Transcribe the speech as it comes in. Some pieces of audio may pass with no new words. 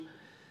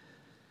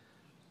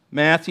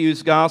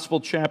Matthew's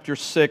Gospel, chapter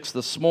 6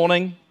 this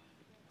morning.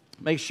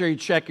 Make sure you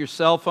check your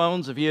cell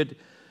phones. If you'd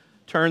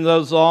turn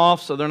those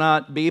off so they're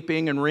not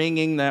beeping and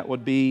ringing, that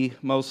would be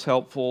most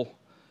helpful.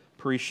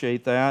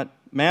 Appreciate that.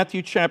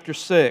 Matthew chapter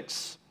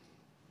 6.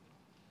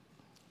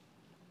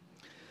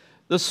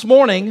 This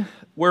morning,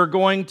 we're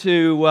going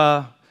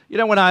to,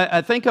 when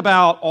I think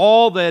about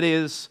all that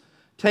is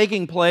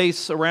taking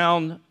place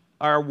around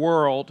our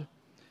world,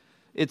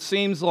 it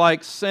seems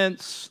like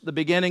since the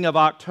beginning of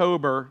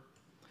October,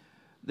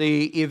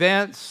 the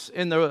events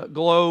in the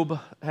globe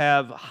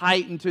have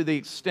heightened to the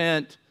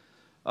extent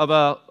of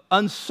an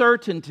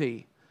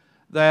uncertainty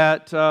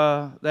that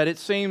it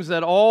seems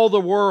that all the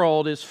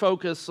world is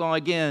focused on,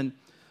 again,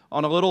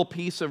 on a little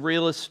piece of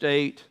real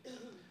estate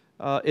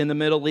in the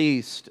Middle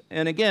East.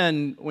 And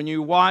again, when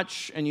you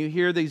watch and you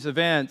hear these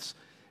events,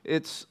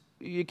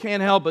 you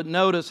can't help but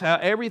notice how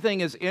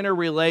everything is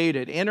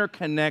interrelated,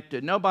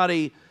 interconnected.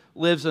 Nobody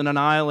lives in an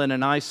island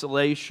in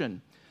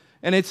isolation.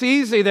 And it's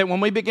easy that when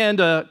we begin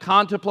to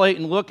contemplate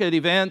and look at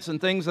events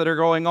and things that are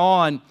going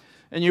on,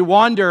 and you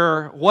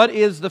wonder, what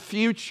is the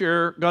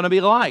future going to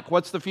be like?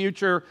 What's the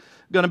future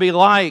going to be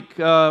like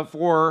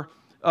for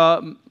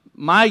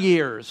my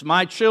years,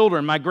 my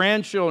children, my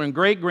grandchildren,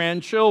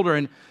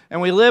 great-grandchildren? And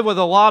we live with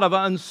a lot of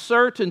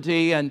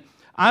uncertainty. And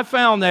I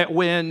found that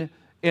when,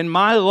 in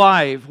my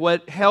life,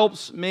 what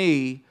helps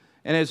me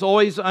and has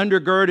always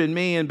undergirded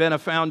me and been a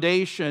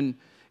foundation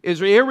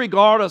is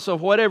irregardless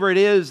of whatever it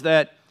is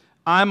that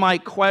I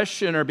might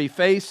question or be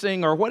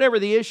facing or whatever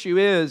the issue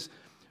is,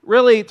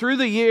 really through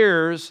the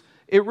years,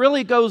 it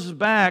really goes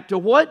back to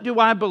what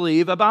do I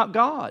believe about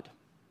God?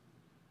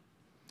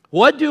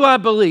 What do I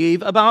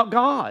believe about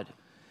God?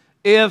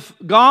 If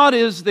God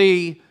is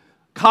the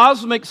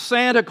cosmic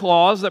Santa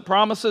Claus that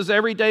promises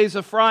every day's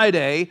a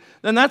Friday,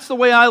 then that's the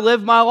way I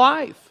live my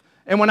life.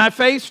 And when I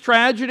face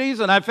tragedies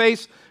and I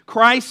face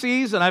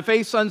crises and I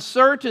face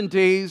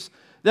uncertainties,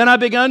 then I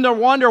begun to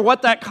wonder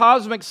what that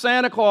cosmic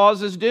Santa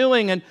Claus is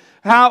doing and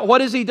what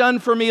has he done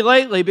for me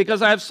lately?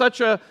 Because I have such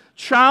a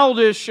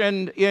childish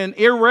and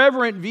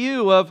irreverent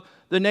view of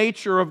the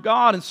nature of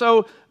God. And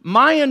so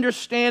my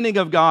understanding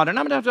of God, and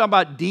I'm not talking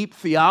about deep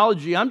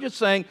theology, I'm just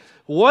saying,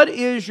 what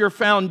is your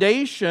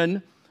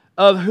foundation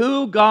of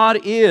who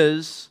God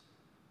is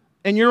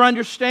and your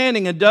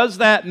understanding? And does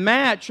that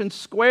match and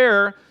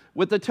square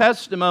with the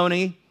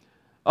testimony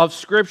of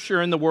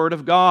Scripture and the Word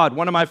of God?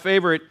 One of my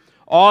favorite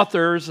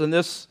authors in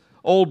this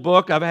old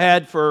book I've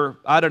had for,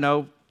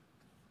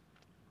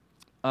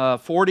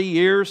 40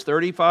 years,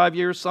 35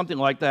 years, something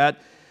like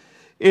that,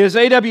 is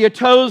A.W.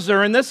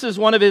 Tozer, and this is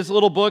one of his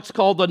little books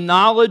called The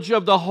Knowledge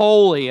of the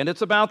Holy, and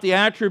it's about the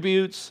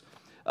attributes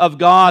of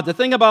God. The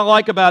thing I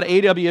like about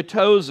A.W.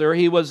 Tozer,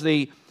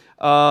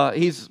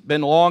 he's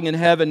been long in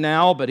heaven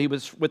now, but he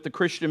was with the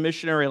Christian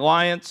Missionary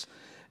Alliance,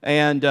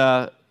 and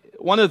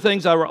one of the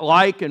things I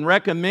like and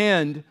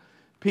recommend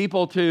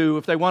people to,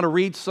 if they want to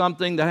read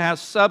something that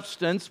has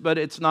substance, but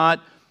it's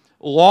not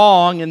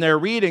long in their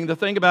reading, the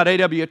thing about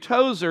A.W.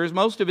 Tozer is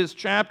most of his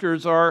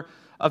chapters are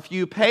a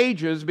few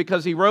pages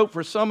because he wrote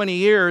for so many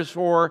years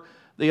for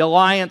the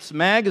Alliance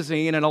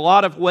magazine, and a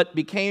lot of what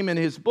became in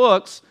his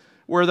books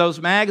were those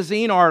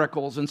magazine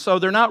articles. And so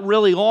they're not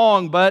really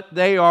long, but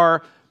they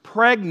are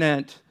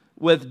pregnant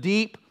with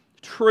deep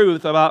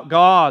truth about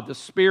God, the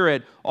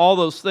Spirit, all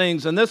those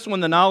things. And this one,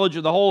 The Knowledge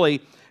of the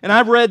Holy, and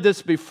I've read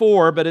this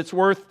before, but it's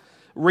worth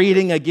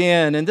reading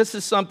again. And this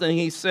is something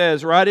he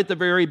says right at the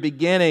very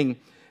beginning.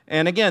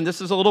 And again, this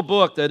is a little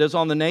book that is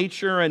on the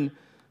nature and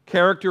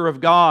character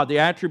of God, the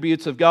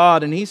attributes of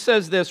God. And he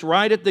says this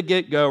right at the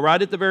get-go,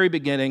 right at the very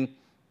beginning.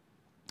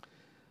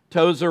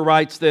 Tozer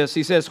writes this.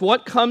 He says,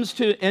 what comes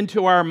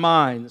into our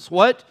minds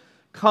when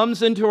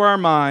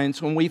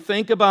we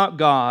think about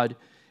God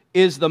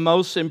is the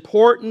most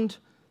important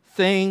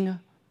thing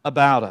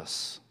about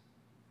us.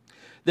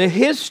 The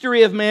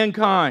history of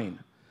mankind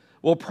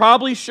will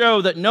probably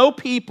show that no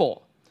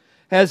people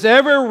has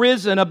ever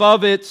risen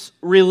above its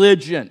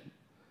religion.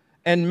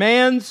 And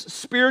man's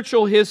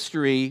spiritual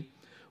history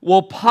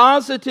will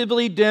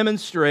positively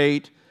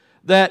demonstrate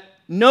that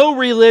no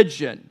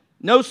religion,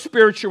 no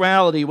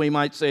spirituality, we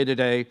might say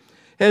today,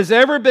 has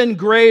ever been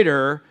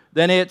greater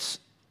than its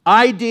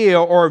idea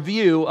or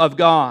view of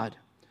God.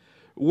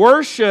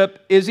 Worship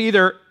is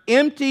either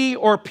empty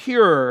or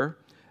pure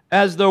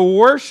as the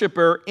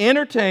worshiper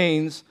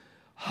entertains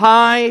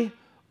high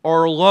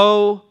or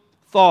low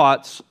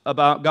thoughts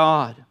about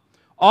God.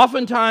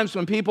 Oftentimes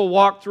when people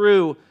walk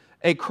through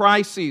a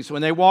crisis,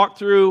 when they walk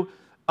through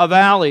a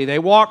valley, they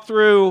walk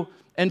through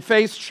and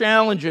face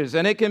challenges,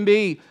 and it can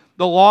be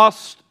the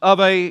loss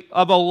of a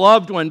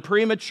loved one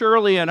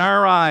prematurely in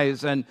our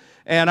eyes, and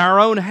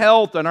our own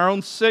health and our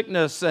own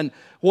sickness, and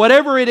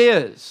whatever it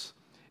is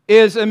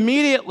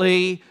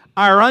immediately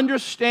our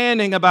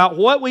understanding about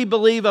what we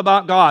believe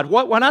about God.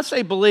 When I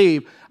say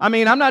believe, I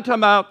mean I'm not talking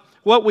about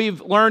what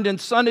we've learned in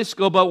Sunday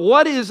school, but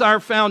what is our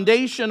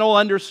foundational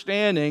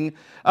understanding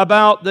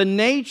about the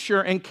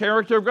nature and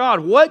character of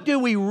God? What do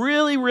we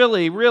really,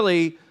 really,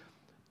 really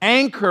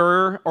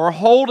anchor or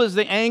hold as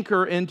the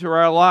anchor into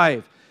our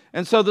life?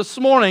 And so this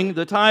morning,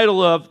 the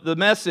title of the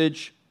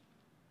message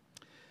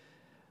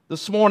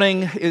this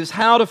morning is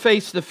How to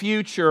Face the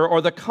Future,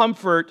 or the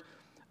Comfort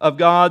of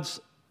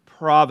God's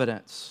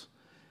Providence.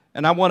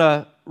 And I want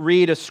to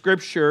read a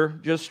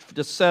scripture just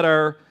to set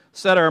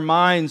our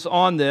minds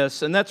on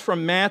this, and that's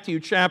from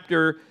Matthew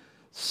chapter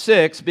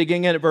 6,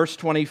 beginning at verse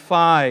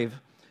 25.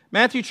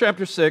 Matthew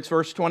chapter 6,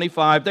 verse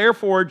 25.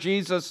 Therefore,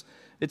 Jesus,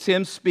 it's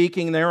him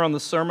speaking there on the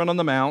Sermon on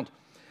the Mount.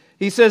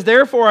 He says,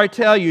 therefore I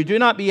tell you, do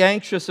not be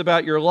anxious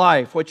about your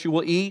life, what you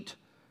will eat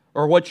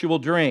or what you will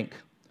drink,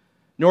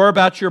 nor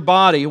about your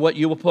body, what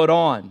you will put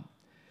on.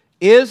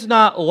 Is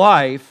not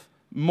life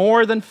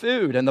more than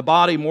food, and the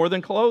body more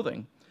than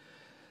clothing?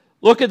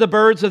 Look at the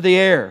birds of the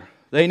air.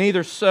 They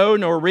neither sow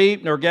nor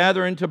reap nor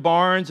gather into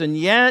barns, and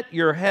yet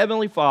your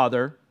heavenly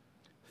Father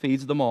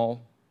feeds them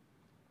all.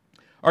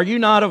 Are you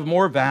not of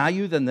more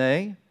value than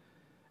they?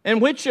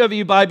 And which of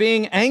you, by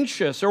being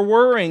anxious or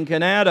worrying,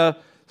 can add a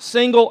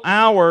single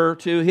hour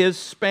to his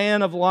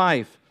span of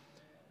life?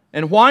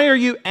 And why are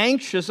you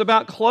anxious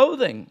about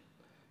clothing?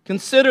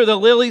 Consider the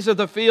lilies of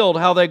the field,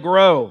 how they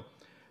grow.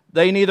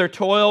 They neither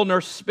toil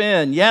nor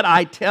spin. Yet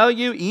I tell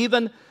you,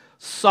 even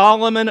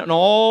Solomon in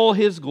all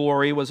his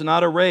glory was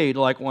not arrayed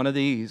like one of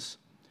these.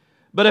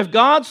 But if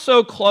God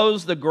so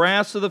clothes the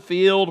grass of the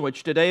field,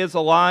 which today is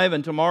alive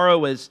and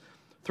tomorrow is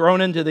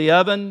thrown into the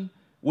oven,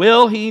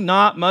 will he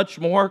not much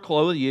more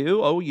clothe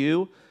you, O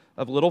you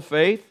of little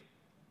faith?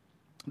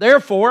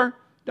 Therefore,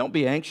 don't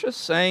be anxious,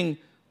 saying,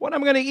 what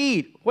am I going to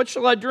eat? What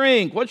shall I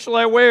drink? What shall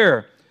I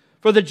wear?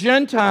 For the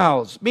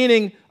Gentiles,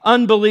 meaning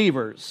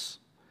unbelievers,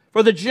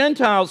 for the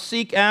Gentiles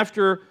seek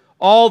after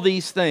all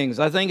these things.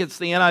 I think it's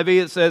the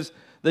NIV that says,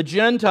 the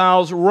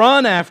Gentiles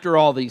run after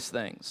all these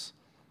things.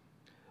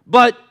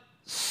 But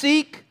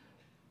seek,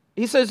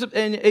 he says,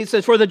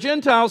 for the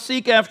Gentiles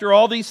seek after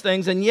all these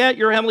things, and yet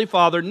your heavenly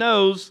Father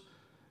knows,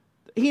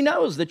 he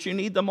knows that you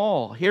need them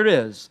all. Here it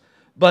is.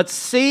 But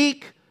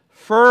seek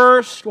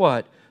first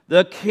what?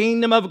 The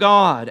kingdom of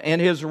God and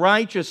his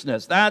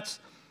righteousness.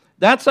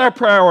 That's our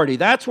priority.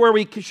 That's where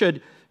we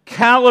should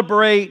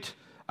calibrate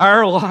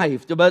our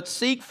life. But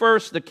seek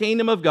first the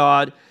kingdom of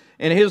God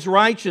and his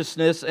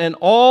righteousness, and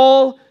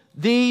all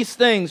these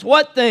things.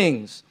 What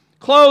things?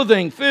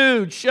 Clothing,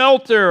 food,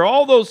 shelter,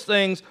 all those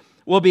things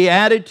will be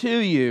added to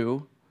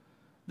you.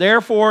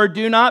 Therefore,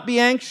 do not be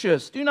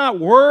anxious. Do not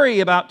worry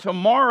about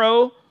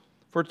tomorrow,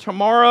 for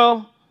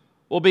tomorrow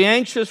will be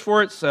anxious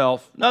for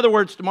itself. In other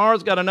words,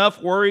 tomorrow's got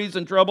enough worries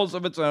and troubles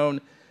of its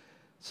own.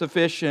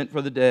 Sufficient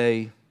for the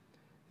day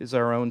is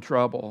our own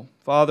trouble.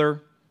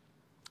 Father,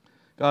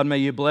 God, may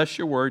you bless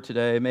your word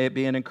today. May it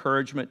be an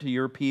encouragement to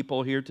your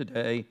people here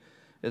today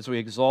as we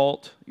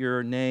exalt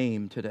your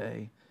name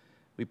today.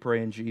 We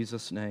pray in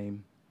Jesus'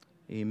 name.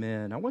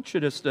 Amen. I want you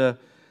just to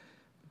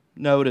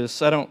notice,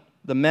 the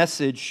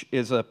message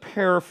is a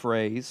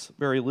paraphrase,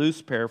 very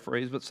loose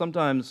paraphrase, but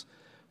sometimes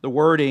the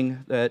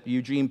wording that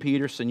Eugene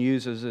Peterson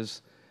uses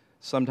is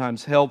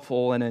sometimes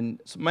helpful. And in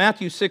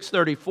Matthew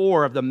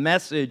 6:34 of the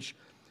Message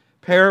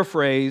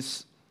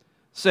paraphrase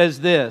says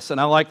this, and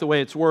I like the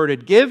way it's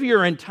worded: give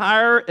your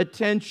entire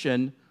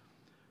attention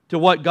to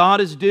what God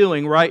is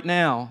doing right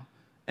now,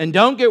 and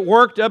don't get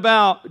worked up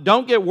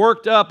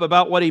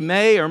about what he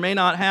may or may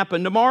not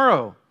happen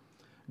tomorrow.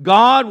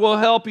 God will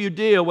help you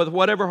deal with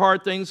whatever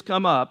hard things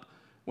come up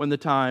when the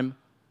time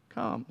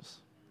comes.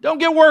 Don't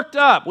get worked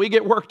up. We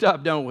get worked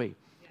up, don't we?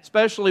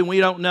 Especially when we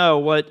don't know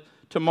what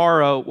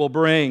tomorrow will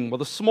bring. Well,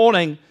 this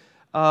morning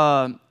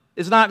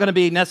is not going to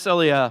be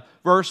necessarily a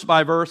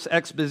verse-by-verse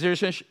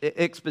exposition.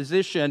 It's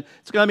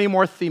going to be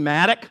more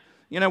thematic.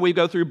 You know, we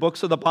go through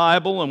books of the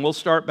Bible, and we'll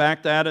start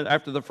back that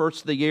after the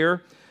first of the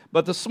year.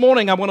 But this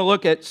morning, I want to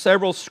look at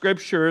several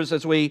scriptures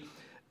as we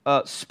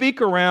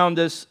speak around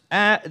this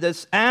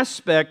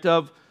aspect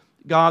of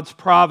God's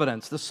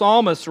providence. The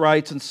psalmist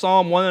writes in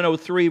Psalm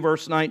 103,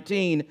 verse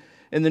 19,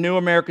 in the New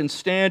American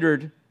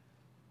Standard,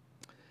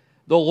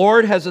 the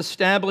Lord has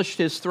established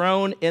his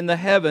throne in the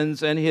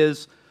heavens, and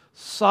his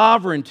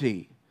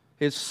sovereignty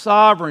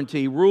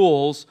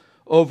rules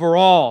over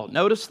all.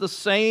 Notice the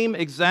same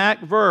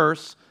exact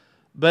verse,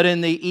 but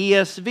in the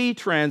ESV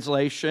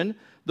translation,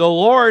 the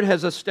Lord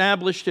has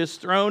established his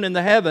throne in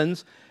the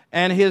heavens,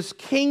 and his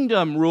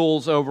kingdom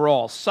rules over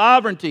all.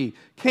 Sovereignty,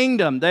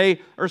 kingdom, they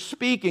are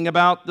speaking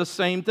about the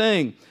same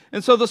thing.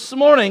 And so this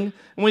morning,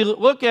 when we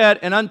look at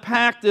and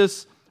unpack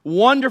this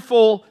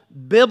wonderful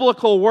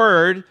biblical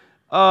word,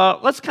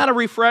 let's kind of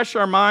refresh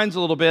our minds a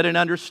little bit in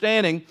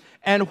understanding.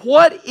 And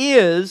what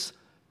is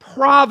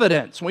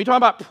providence? When we talk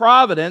about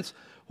providence,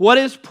 what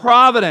is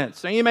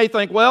providence? Now you may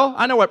think, well,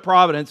 I know what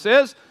providence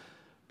is.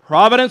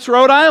 Providence,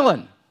 Rhode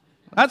Island.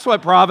 That's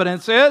what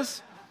providence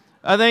is.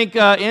 I think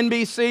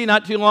NBC,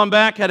 not too long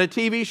back, had a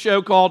TV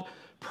show called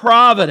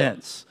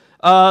Providence.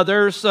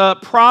 There's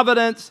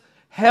Providence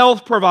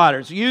health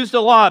providers, used a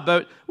lot,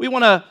 but we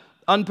want to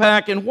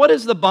unpack. And what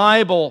does the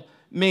Bible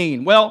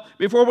mean? Well,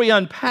 before we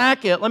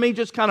unpack it, let me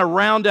just kind of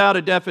round out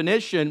a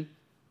definition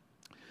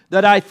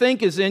that I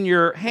think is in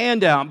your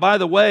handout. By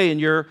the way, in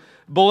your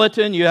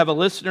bulletin, you have a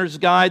listener's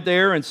guide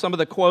there and some of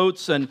the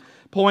quotes and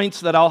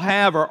points that I'll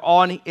have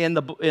are in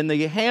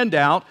the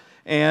handout,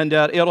 and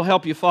it'll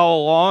help you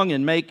follow along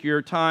and make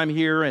your time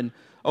here and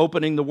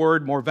opening the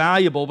Word more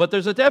valuable. But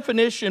there's a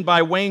definition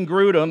by Wayne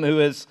Grudem, who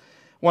is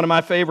one of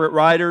my favorite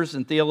writers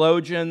and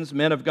theologians,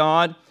 men of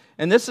God,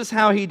 and this is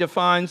how he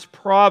defines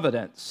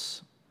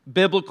providence,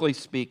 biblically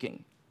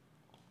speaking.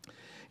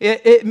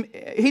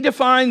 He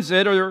defines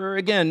it, or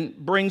again,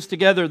 brings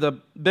together the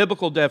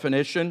biblical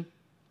definition,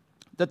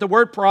 that the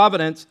word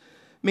providence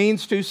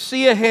means to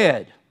see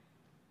ahead.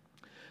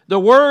 The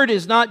word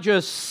is not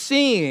just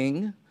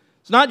seeing,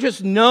 it's not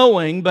just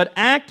knowing, but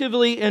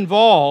actively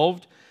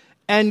involved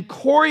and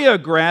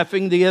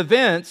choreographing the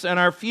events in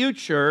our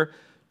future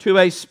to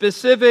a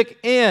specific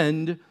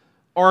end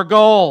or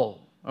goal.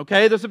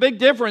 Okay, there's a big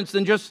difference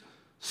than just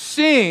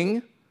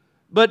seeing,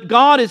 but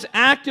God is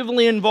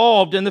actively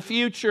involved in the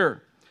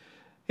future.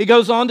 He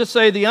goes on to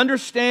say the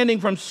understanding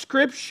from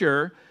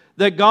Scripture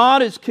that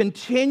God is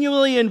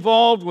continually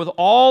involved with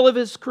all of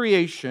His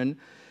creation.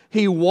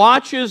 He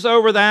watches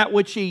over that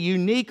which He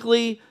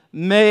uniquely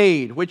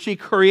made, which He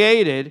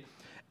created,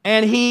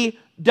 and He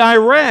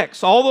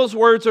directs, all those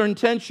words are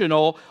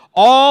intentional,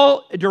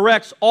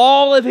 directs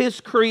all of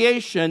His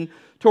creation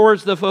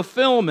towards the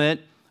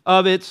fulfillment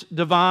of its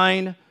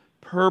divine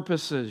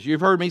purposes.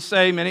 You've heard me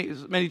say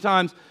many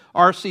times,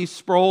 R.C.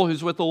 Sproul,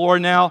 who's with the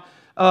Lord now,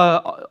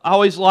 I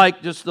always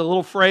like just the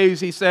little phrase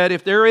he said,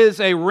 if there is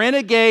a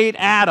renegade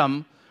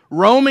atom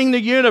roaming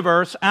the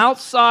universe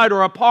outside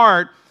or a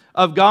part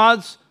of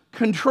God's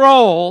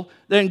control,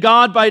 then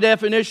God by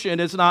definition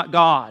is not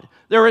God.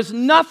 There is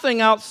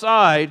nothing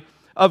outside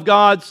of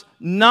God's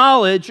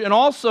knowledge and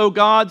also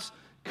God's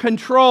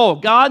control.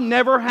 God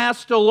never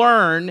has to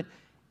learn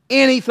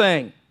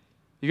anything.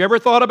 You ever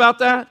thought about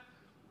that?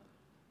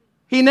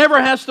 He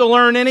never has to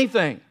learn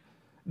anything.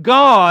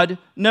 God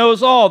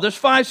knows all. There's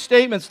 5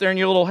 statements there in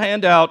your little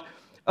handout,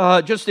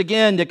 just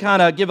again to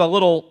kind of give a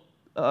little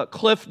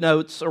cliff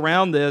notes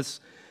around this,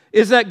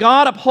 is that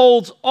God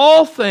upholds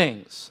all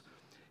things.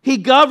 He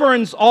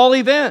governs all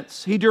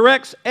events. He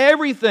directs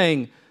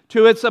everything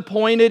to its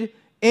appointed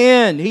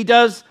end. He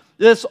does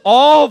this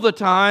all the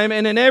time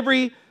and in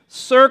every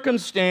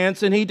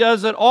circumstance, and He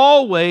does it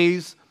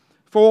always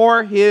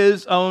for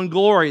His own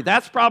glory.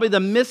 That's probably the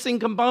missing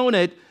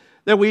component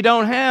that we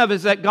don't have,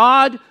 is that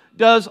God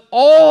does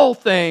all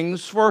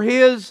things for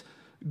His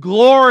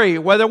glory.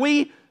 Whether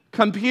we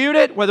compute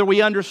it, whether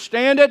we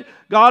understand it,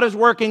 God is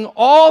working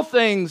all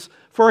things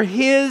for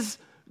His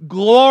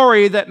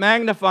glory that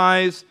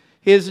magnifies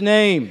His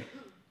name.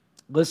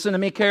 Listen to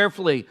me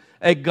carefully.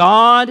 A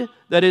God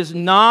that is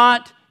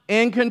not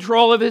in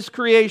control of His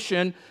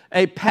creation,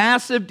 a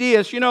passive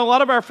deist. You know, a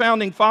lot of our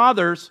founding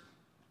fathers,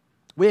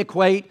 we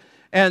equate,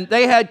 and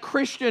they had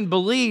Christian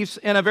beliefs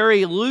in a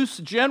very loose,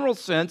 general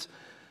sense,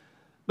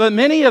 but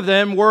many of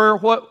them were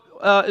what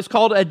is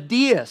called a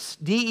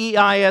deist,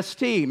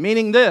 D-E-I-S-T,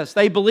 meaning this: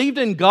 they believed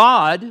in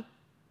God,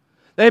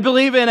 they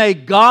believe in a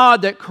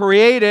God that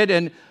created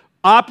and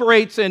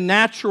operates in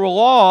natural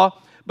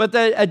law, but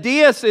a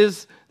deist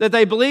is that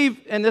they believe,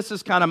 and this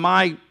is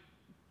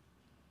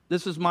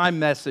my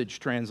message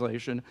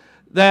translation,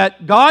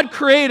 that God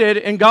created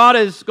and God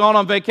has gone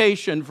on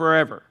vacation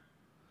forever.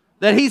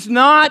 That He's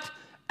not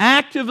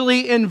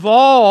actively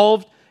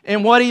involved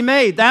in what He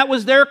made. That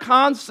was their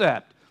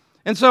concept.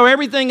 And so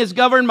everything is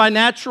governed by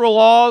natural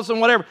laws and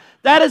whatever.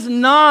 That is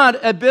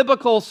not a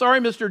biblical, sorry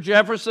Mr.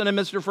 Jefferson and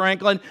Mr.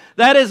 Franklin,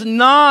 that is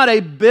not a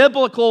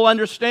biblical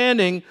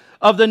understanding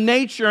of the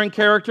nature and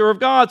character of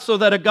God. So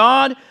that a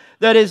God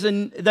that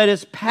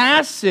is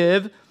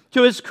passive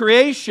to His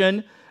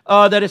creation,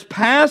 that is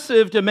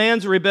passive to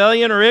man's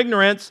rebellion or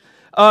ignorance,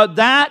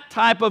 that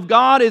type of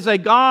God is a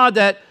God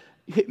that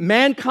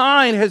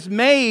mankind has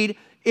made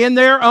in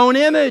their own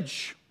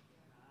image.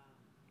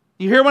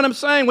 You hear what I'm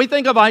saying? We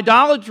think of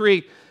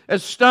idolatry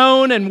as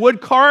stone and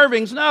wood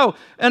carvings. No,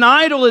 an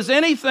idol is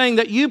anything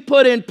that you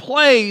put in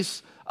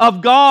place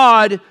of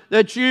God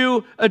that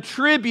you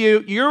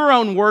attribute your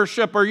own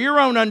worship or your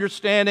own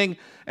understanding,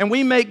 and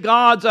we make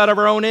gods out of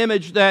our own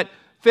image that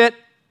fit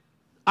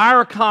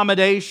our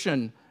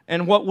accommodation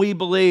and what we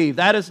believe.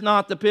 That is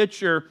not the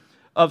picture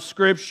of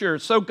Scripture.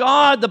 So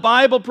God, the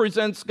Bible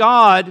presents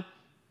God.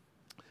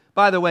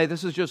 By the way,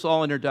 this is just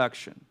all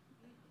introduction,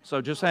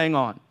 so just hang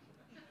on.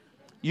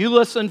 You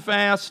listen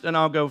fast and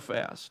I'll go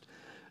fast.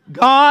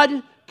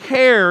 God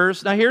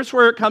cares. Now here's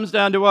where it comes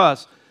down to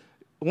us.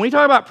 When we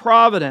talk about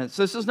providence,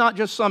 this is not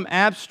just some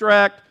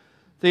abstract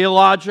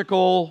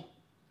theological,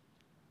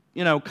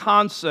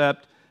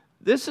 concept.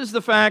 This is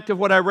the fact of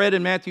what I read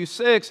in Matthew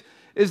 6,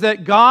 is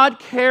that God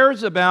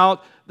cares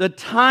about the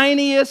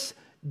tiniest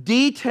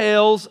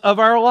details of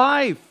our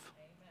life.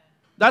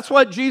 That's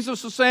what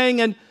Jesus was saying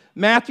in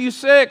Matthew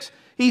 6.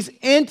 He's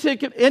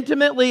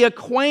intimately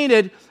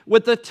acquainted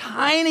with the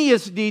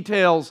tiniest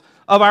details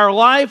of our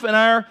life and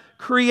our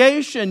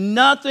creation.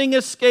 Nothing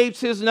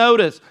escapes His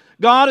notice.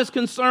 God is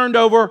concerned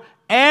over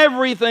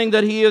everything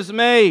that He has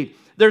made.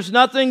 There's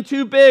nothing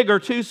too big or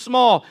too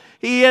small.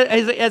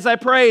 As I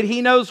prayed,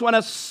 He knows when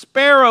a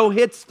sparrow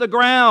hits the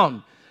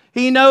ground.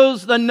 He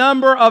knows the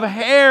number of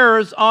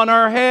hairs on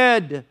our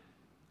head.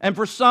 And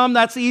for some,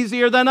 that's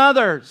easier than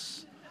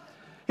others.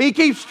 He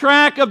keeps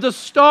track of the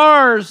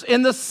stars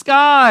in the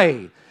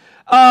sky.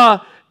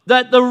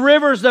 That the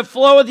rivers that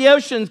flow of the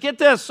oceans. Get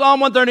this, Psalm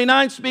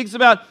 139 speaks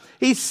about,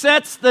 He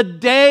sets the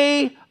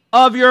day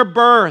of your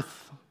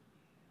birth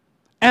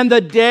and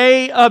the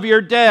day of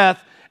your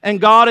death, and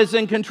God is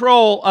in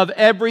control of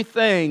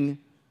everything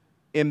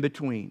in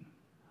between.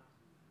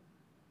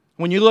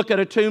 When you look at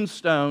a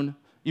tombstone,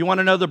 you want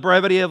to know the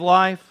brevity of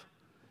life?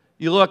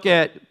 You look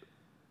at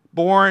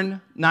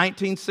born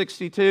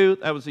 1962,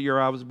 that was the year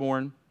I was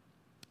born,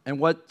 and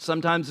what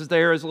sometimes is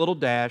there is a little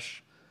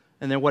dash,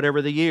 and then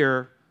whatever the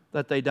year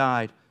that they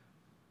died.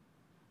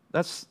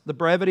 That's the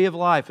brevity of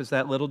life, is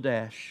that little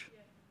dash.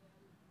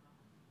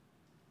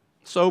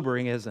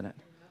 Sobering, isn't it?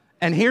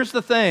 And here's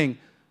the thing,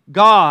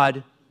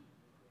 God,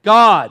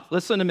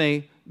 listen to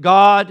me,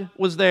 God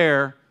was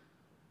there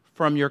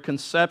from your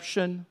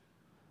conception.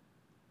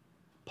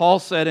 Paul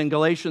said in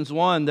Galatians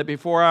 1 that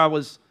before I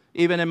was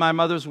even in my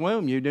mother's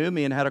womb, you knew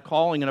me and had a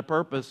calling and a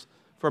purpose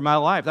for my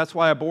life. That's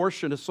why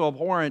abortion is so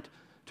abhorrent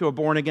to a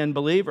born-again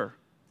believer.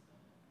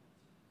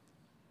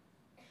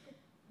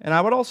 And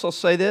I would also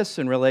say this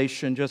in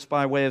relation, just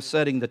by way of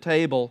setting the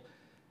table,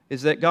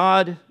 is that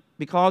God,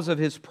 because of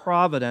His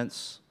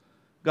providence,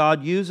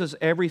 God uses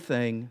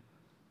everything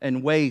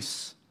and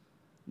wastes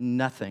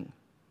nothing.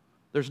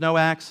 There's no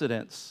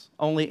accidents,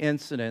 only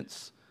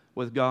incidents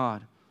with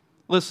God.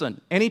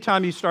 Listen,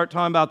 anytime you start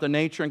talking about the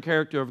nature and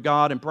character of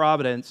God and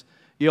providence,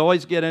 you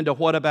always get into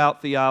what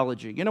about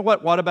theology. You know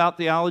what about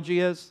theology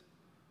is?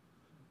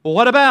 Well,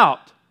 what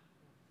about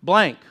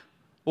blank?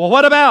 Well,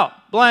 what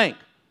about blank?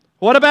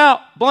 What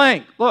about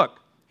blank? Look,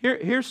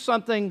 here's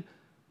something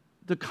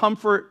to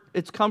comfort,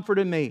 it's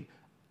comforted me.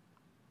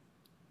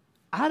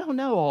 I don't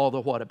know all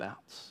the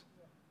whatabouts.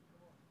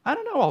 I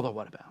don't know all the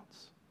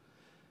whatabouts.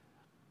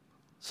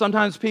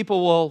 Sometimes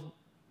people will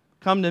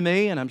come to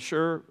me, and I'm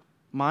sure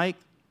Mike,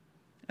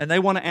 and they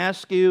want to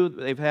ask you,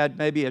 they've had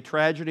maybe a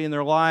tragedy in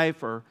their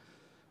life or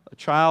a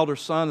child or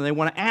son, and they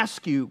want to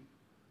ask you,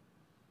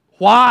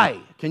 why?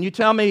 Can you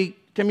tell me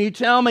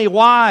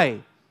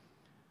why?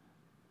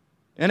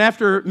 And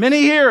after many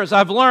years,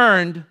 I've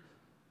learned,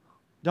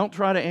 don't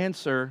try to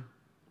answer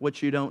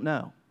what you don't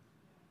know.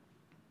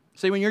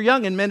 See, when you're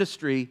young in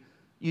ministry,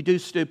 you do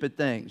stupid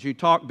things. You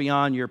talk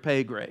beyond your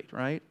pay grade,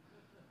 right?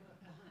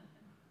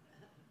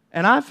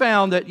 And I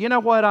found that, you know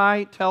what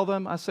I tell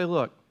them? I say,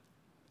 look,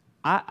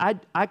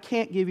 I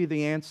can't give you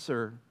the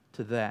answer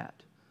to that.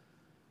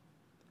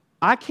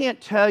 I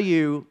can't tell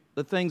you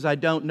the things I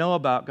don't know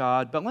about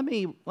God, but let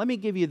me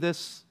give you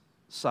this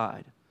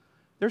side.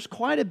 There's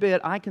quite a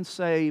bit I can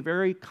say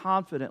very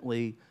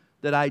confidently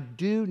that I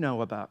do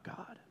know about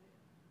God.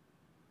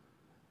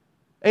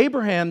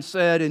 Abraham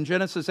said in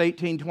Genesis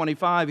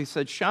 18:25, he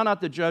said, "Shall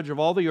not the judge of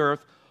all the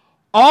earth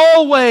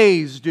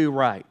always do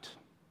right?"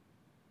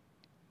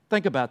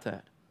 Think about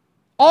that.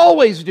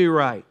 Always do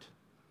right.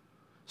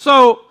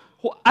 So,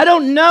 I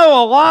don't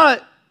know a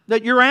lot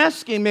that you're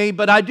asking me,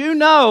 but I do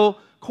know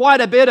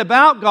quite a bit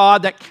about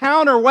God that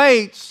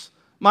counterweights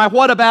my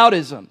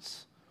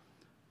whataboutisms.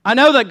 I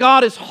know that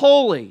God is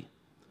holy.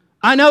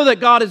 I know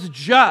that God is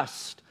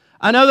just.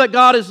 I know that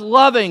God is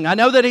loving. I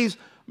know that He's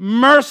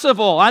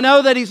merciful. I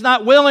know that He's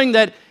not willing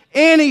that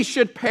any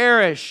should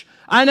perish.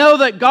 I know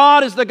that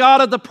God is the God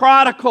of the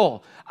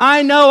prodigal.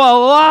 I know a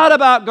lot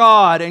about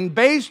God, and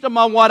based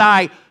upon what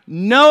I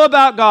know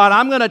about God,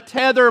 I'm going to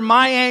tether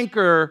my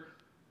anchor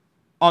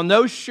on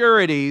those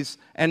sureties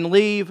and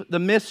leave the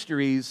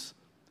mysteries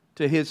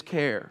to His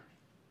care.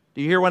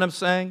 Do you hear what I'm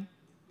saying?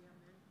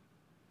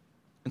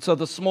 And so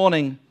this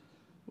morning,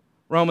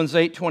 Romans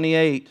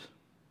 8:28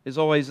 is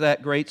always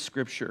that great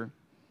scripture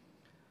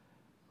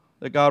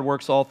that God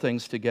works all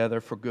things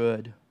together for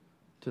good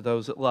to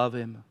those that love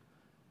Him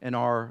and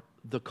are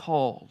the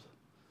called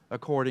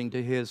according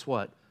to His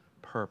what?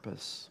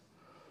 Purpose.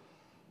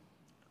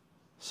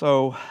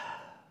 So,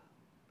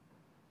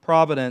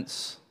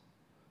 providence,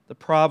 the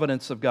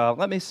providence of God.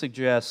 Let me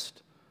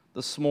suggest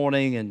this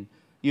morning, and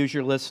use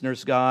your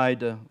listener's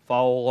guide to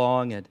follow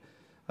along, and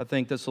I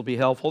think this will be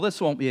helpful.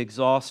 This won't be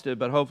exhaustive,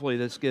 but hopefully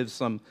this gives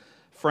some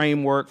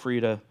framework for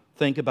you to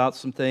think about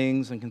some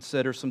things and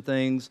consider some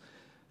things.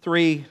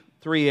 Three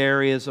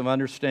areas of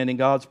understanding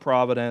God's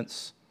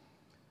providence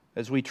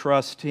as we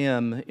trust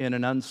Him in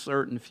an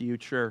uncertain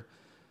future.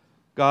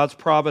 God's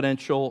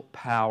providential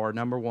power.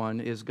 Number one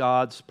is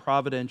God's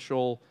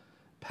providential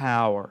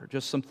power.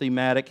 Just some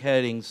thematic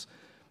headings.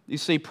 You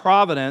see,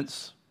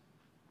 providence,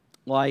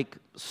 like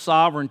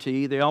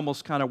sovereignty, they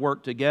almost kind of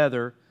work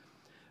together.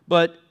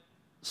 But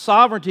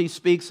sovereignty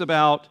speaks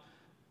about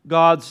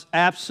God's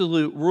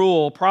absolute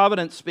rule.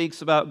 Providence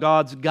speaks about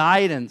God's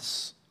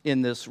guidance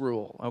in this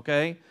rule,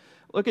 okay?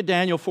 Look at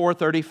Daniel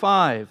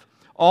 4:35.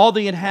 All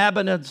the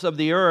inhabitants of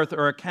the earth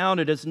are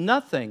accounted as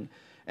nothing,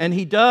 and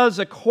He does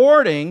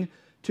according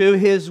to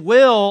His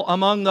will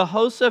among the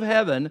hosts of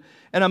heaven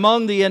and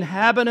among the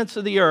inhabitants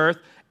of the earth,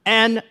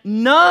 and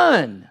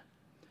none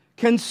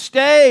can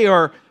stay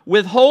or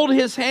withhold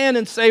his hand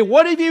and say,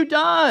 "What have you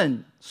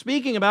done?"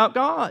 Speaking about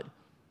God.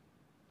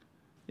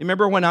 You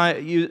remember when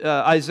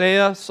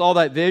Isaiah saw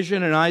that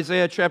vision in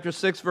Isaiah chapter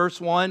 6, verse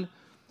 1? It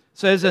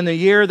says, "In the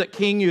year that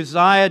King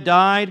Uzziah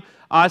died,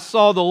 I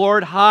saw the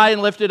Lord high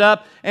and lifted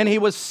up, and he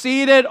was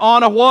seated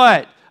on a"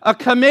 what? A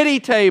committee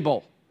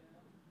table.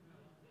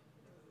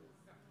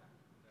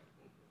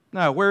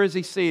 No, where is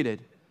he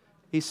seated?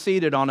 He's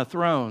seated on a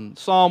throne.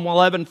 Psalm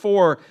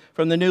 11:4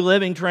 from the New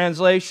Living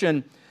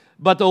Translation.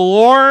 "But the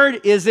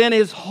Lord is in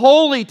his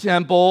holy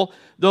temple.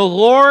 The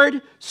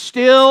Lord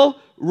still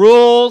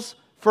rules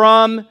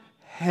from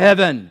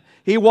heaven.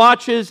 He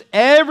watches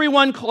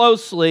everyone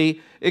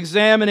closely,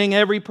 examining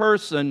every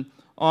person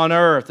on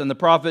earth." And the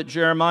prophet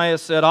Jeremiah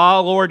said, "Ah,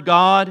 Lord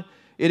God,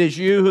 it is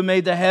you who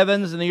made the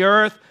heavens and the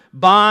earth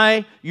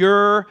by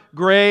your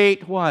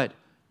great" what?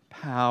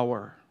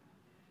 "Power."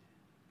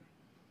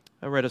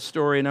 I read a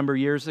story a number of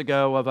years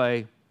ago of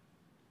a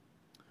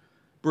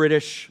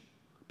British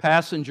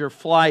passenger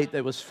flight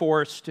that was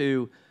forced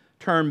to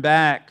turn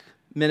back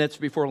minutes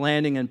before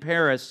landing in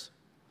Paris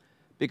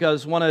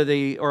because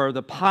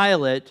the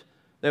pilot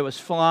that was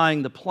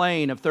flying the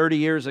plane of 30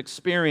 years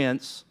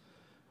experience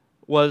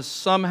was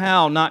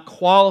somehow not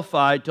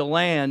qualified to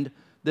land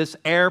this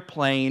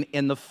airplane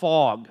in the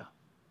fog.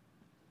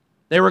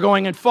 They were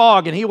going in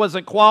fog and he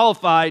wasn't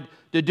qualified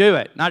to do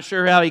it. Not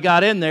sure how he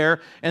got in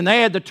there. And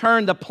they had to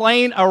turn the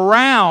plane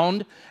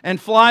around and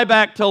fly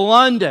back to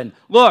London.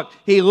 Look,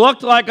 he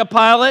looked like a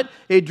pilot.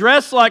 He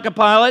dressed like a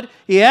pilot.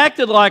 He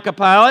acted like a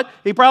pilot.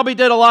 He probably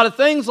did a lot of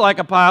things like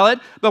a pilot.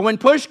 But when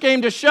push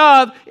came to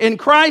shove in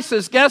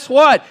crisis, guess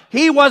what?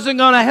 He wasn't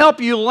going to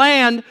help you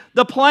land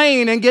the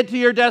plane and get to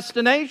your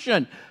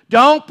destination.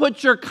 Don't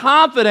put your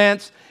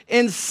confidence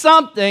in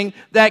something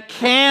that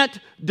can't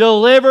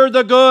deliver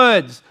the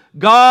goods.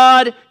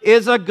 God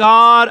is a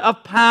God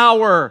of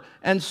power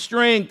and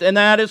strength, and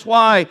that is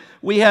why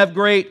we have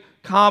great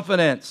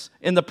confidence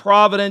in the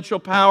providential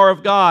power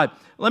of God.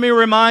 Let me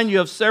remind you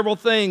of several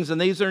things,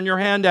 and these are in your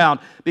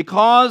handout.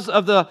 Because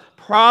of the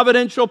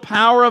providential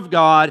power of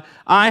God,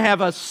 I have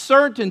a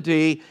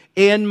certainty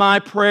in my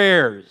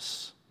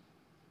prayers.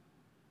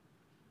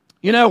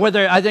 You know,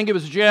 whether I think it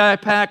was J.I.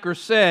 Packer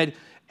said,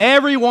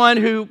 everyone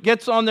who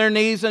gets on their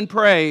knees and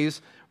prays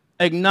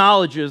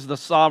acknowledges the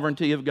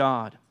sovereignty of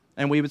God.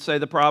 And we would say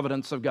the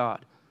providence of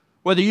God.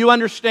 Whether you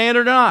understand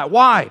it or not.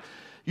 Why?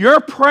 You're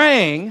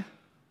praying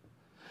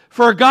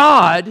for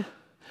God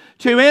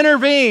to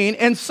intervene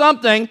in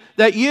something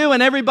that you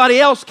and everybody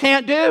else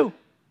can't do.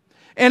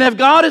 And if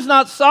God is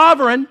not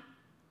sovereign,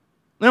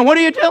 then what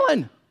are you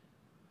doing?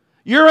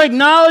 You're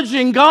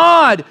acknowledging,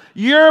 God,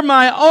 you're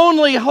my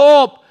only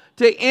hope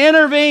to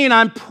intervene.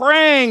 I'm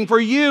praying for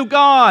you,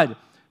 God.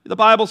 The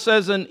Bible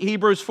says in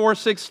Hebrews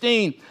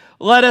 4:16,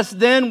 let us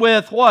then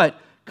with what?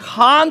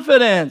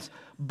 Confidence,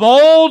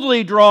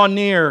 boldly draw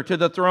near to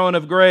the throne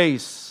of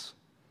grace.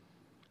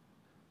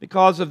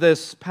 Because of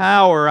this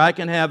power, I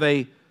can have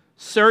a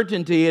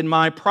certainty in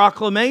my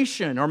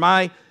proclamation or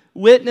my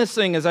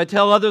witnessing as I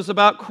tell others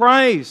about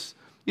Christ.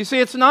 You see,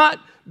 it's not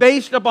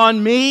based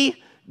upon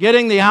me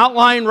getting the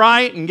outline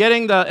right and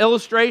getting the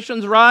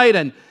illustrations right.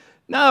 And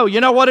no,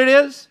 you know what it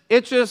is?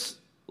 It's just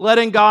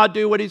letting God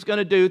do what He's going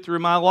to do through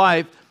my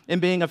life and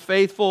being a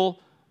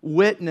faithful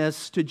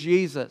witness to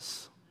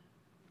Jesus.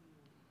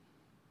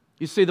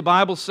 You see, the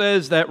Bible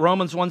says that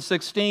Romans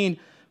 1:16,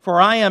 for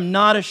I am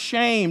not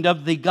ashamed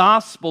of the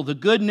gospel, the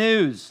good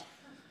news.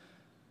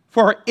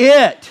 For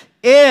it,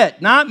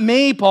 not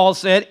me, Paul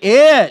said,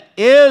 it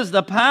is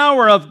the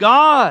power of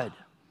God.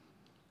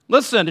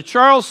 Listen,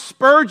 Charles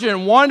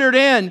Spurgeon wandered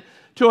in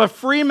to a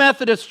Free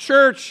Methodist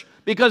church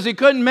because he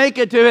couldn't make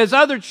it to his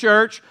other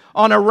church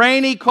on a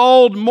rainy,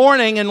 cold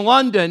morning in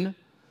London.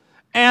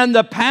 And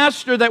the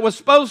pastor that was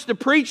supposed to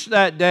preach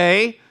that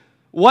day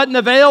wasn't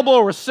available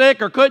or was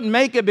sick or couldn't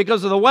make it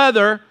because of the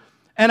weather.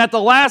 And at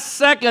the last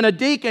second, a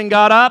deacon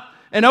got up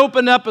and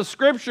opened up a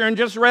scripture and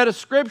just read a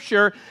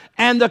scripture,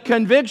 and the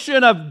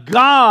conviction of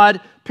God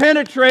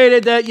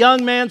penetrated that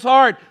young man's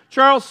heart.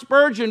 Charles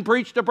Spurgeon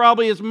preached to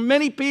probably as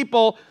many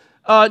people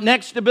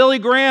next to Billy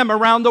Graham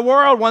around the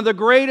world, one of the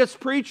greatest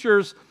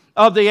preachers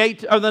of the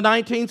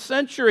 19th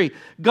century.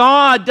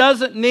 God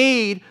doesn't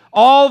need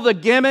all the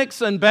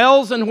gimmicks and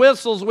bells and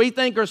whistles we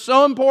think are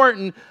so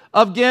important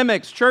of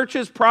gimmicks.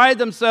 Churches pride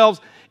themselves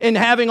in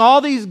having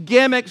all these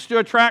gimmicks to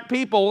attract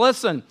people.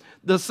 Listen,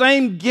 the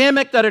same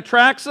gimmick that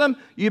attracts them,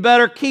 you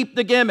better keep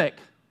the gimmick.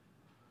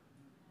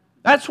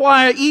 That's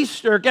why at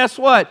Easter, guess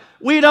what?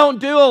 We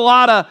don't do a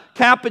lot of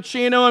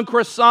cappuccino and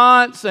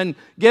croissants and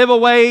give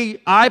away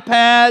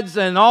iPads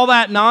and all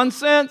that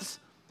nonsense.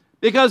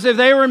 Because if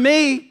they were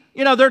me,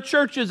 you know, there are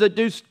churches that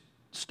do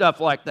stuff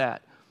like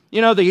that.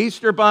 You know, the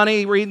Easter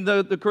bunny reading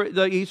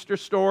the Easter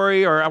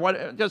story or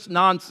what, just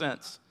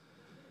nonsense.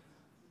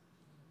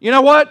 You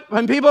know what?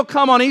 When people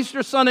come on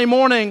Easter Sunday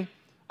morning,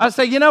 I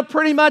say, you know,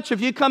 pretty much if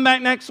you come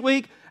back next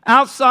week,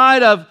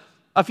 outside of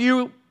a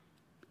few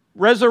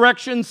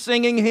resurrection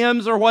singing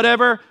hymns or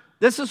whatever,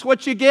 this is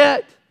what you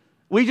get.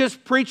 We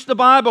just preach the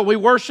Bible. We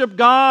worship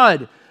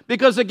God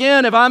Because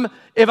again, if I'm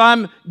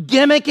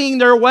gimmicking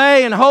their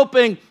way and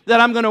hoping that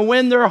I'm going to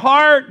win their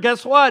heart,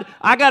 guess what?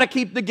 I got to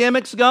keep the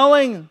gimmicks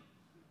going.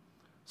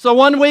 So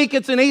one week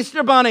it's an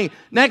Easter bunny.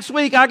 Next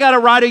week I got to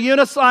ride a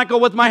unicycle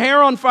with my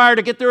hair on fire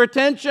to get their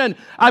attention.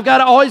 I got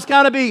to always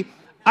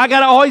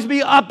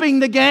be upping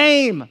the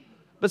game.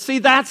 But see,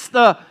 that's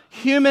the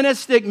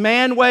humanistic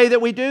man way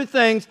that we do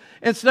things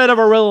instead of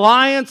a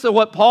reliance of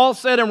what Paul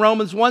said in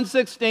Romans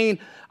 1:16.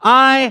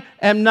 I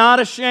am not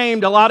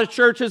ashamed. A lot of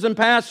churches and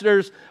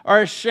pastors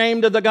are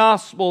ashamed of the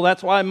gospel.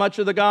 That's why much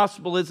of the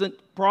gospel isn't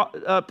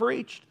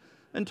preached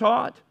and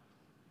taught.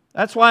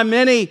 That's why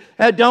many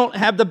don't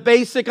have the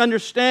basic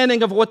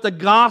understanding of what the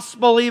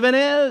gospel even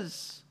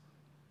is.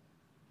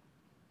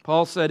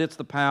 Paul said it's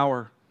the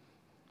power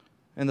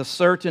and the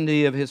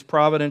certainty of His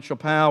providential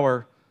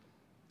power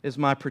is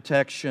my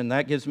protection.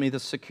 That gives me the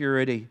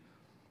security.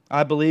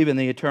 I believe in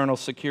the eternal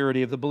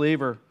security of the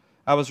believer.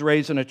 I was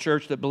raised in a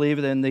church that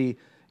believed in the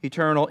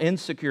eternal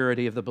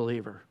insecurity of the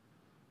believer.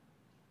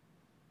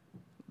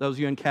 Those of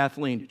you in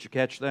Kathleen, did you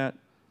catch that?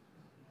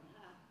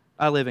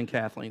 I live in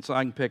Kathleen, so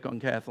I can pick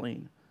on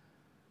Kathleen.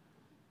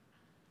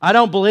 I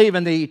don't believe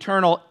in the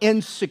eternal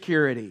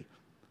insecurity,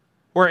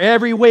 where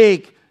every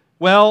week,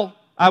 well,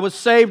 I was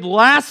saved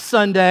last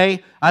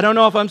Sunday, I don't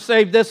know if I'm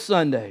saved this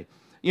Sunday.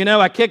 You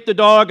know, I kicked the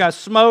dog, I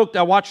smoked,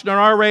 I watched an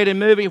R-rated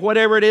movie,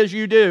 whatever it is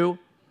you do,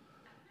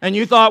 and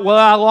you thought, well,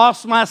 I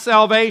lost my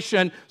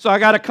salvation, so I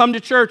got to come to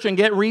church and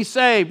get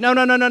resaved.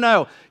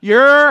 No.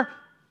 You're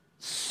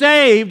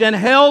saved and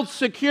held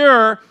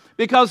secure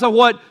because of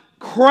what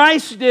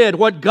Christ did,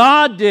 what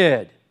God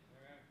did.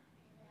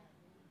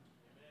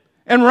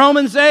 In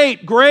Romans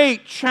 8,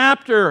 great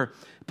chapter,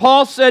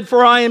 Paul said,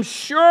 for I am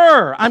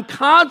sure, I'm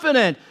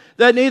confident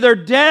that neither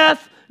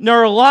death,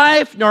 nor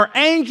life, nor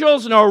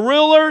angels, nor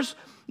rulers,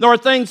 nor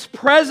things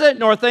present,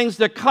 nor things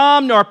to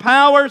come, nor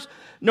powers,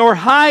 nor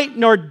height,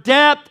 nor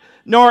depth,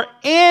 nor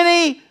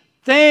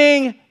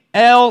anything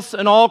else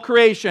in all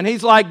creation.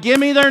 He's like, give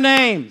me their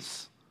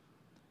names.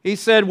 He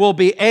said, will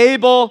be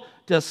able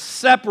to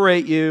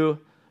separate you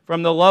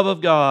from the love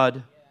of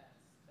God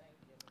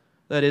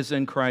that is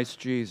in Christ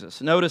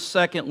Jesus. Notice,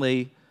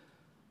 secondly,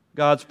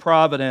 God's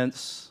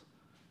providence,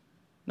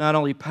 not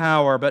only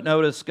power, but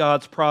notice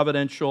God's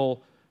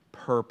providential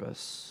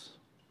purpose.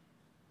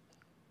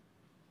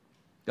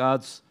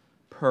 God's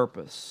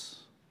purpose.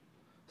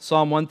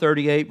 Psalm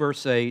 138,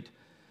 verse 8,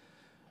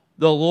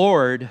 the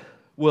Lord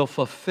will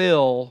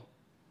fulfill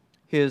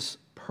His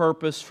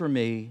purpose for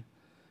me.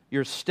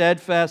 Your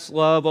steadfast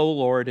love, O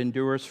Lord,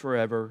 endures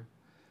forever.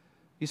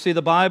 You see,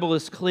 the Bible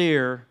is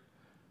clear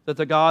that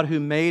the God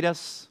who made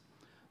us,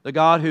 the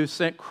God who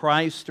sent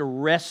Christ to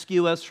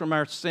rescue us from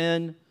our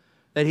sin,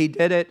 that He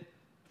did it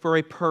for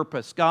a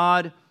purpose.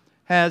 God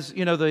has,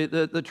 you know,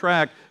 the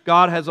track,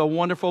 God has a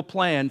wonderful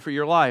plan for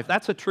your life.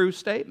 That's a true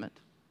statement.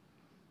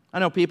 I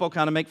know people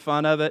kind of make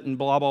fun of it and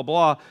blah, blah,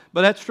 blah,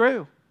 but that's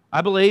true.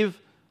 I believe,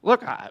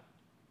 look, I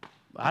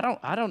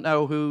don't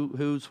know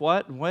who's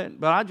what and when,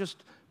 but I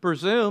just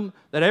presume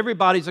that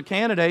everybody's a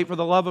candidate for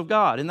the love of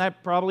God. Isn't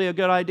that probably a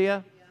good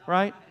idea,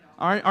 right?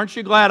 Aren't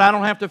you glad I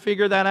don't have to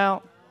figure that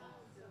out?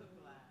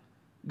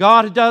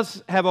 God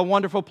does have a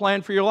wonderful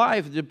plan for your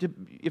life.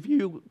 If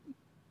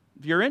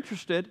you're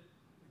interested,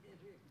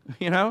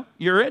 you know,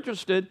 you're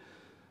interested,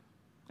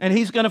 and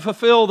He's going to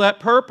fulfill that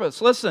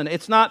purpose. Listen,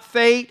 it's not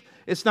fate,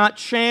 it's not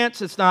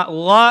chance, it's not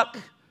luck,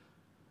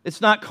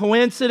 it's not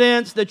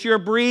coincidence that you're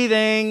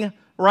breathing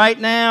right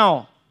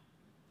now.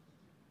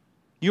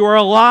 You are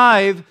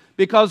alive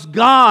because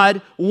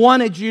God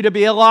wanted you to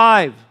be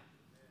alive.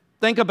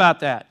 Think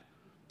about that.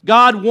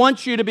 God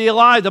wants you to be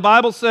alive. The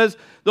Bible says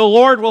the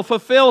Lord will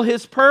fulfill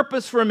His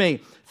purpose for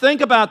me.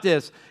 Think about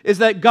this, is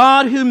that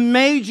God who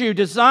made you,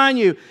 designed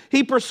you,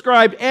 He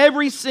prescribed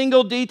every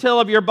single detail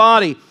of your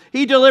body.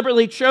 He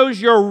deliberately chose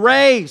your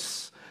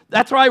race.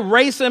 That's why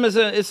racism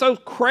is so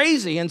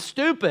crazy and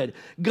stupid.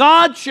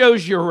 God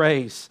chose your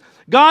race.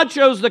 God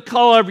chose the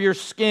color of your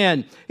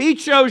skin. He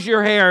chose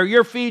your hair,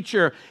 your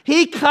feature.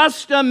 He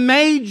custom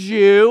made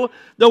you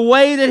the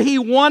way that He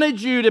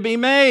wanted you to be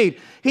made.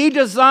 He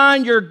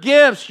designed your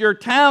gifts, your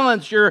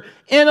talents, your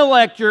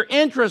intellect, your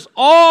interests,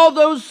 all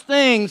those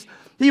things.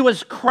 He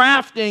was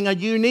crafting a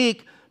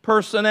unique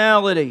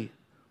personality.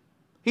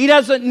 He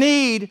doesn't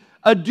need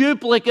a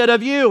duplicate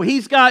of you.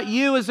 He's got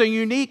you as a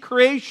unique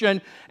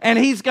creation, and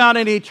He's got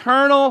an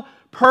eternal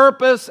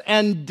purpose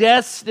and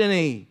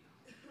destiny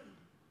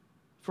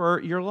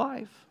for your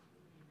life.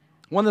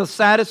 One of the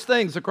saddest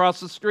things across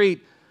the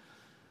street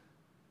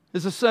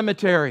is a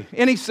cemetery,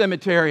 any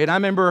cemetery. And I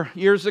remember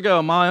years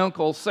ago, my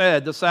uncle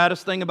said the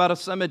saddest thing about a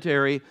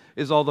cemetery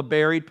is all the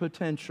buried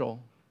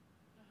potential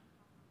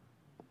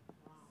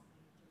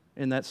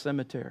in that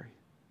cemetery.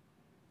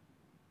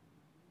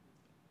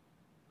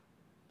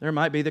 There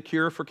might be the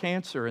cure for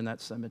cancer in that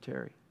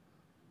cemetery.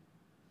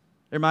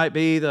 There might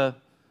be the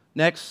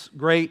next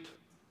great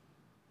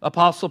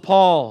Apostle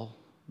Paul,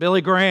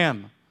 Billy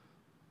Graham.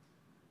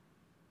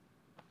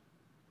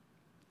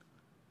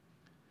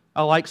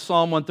 I like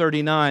Psalm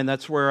 139.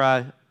 That's where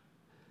I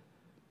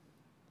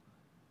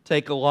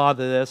take a lot of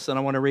this, and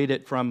I want to read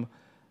it from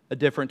a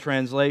different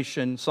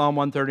translation. Psalm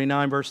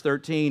 139, verse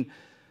 13.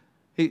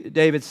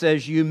 David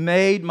says, "You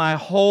made my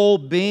whole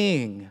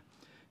being.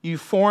 You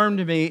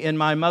formed me in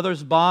my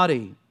mother's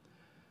body.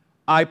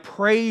 I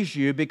praise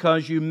you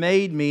because you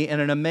made me in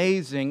an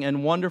amazing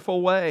and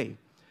wonderful way.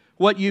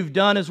 What you've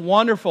done is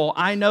wonderful.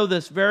 I know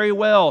this very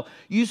well.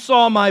 You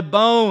saw my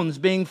bones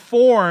being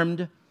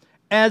formed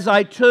as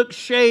I took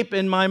shape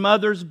in my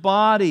mother's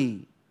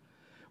body.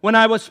 When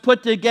I was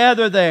put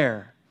together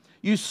there,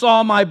 you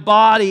saw my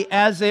body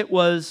as it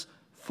was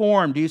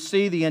formed." Do you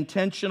see the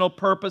intentional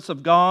purpose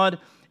of God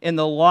in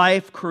the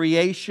life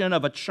creation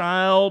of a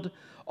child?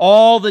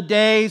 All the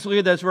days, look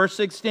at this, verse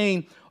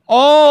 16,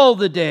 all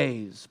the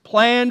days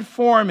planned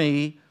for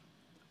me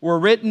were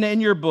written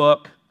in your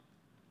book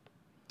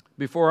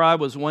before I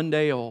was 1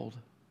 day old.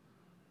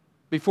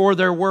 Before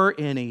there were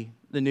any,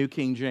 the New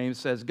King James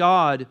says.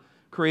 God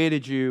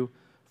created you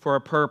for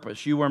a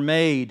purpose. You were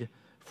made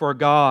for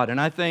God.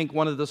 And I think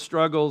one of the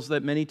struggles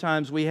that many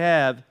times we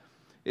have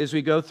is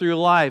we go through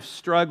life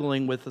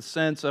struggling with the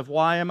sense of,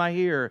 why am I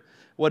here?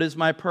 What is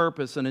my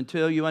purpose? And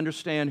until you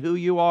understand who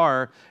you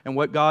are and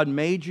what God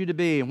made you to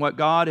be and what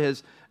God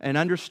has, and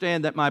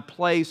understand that my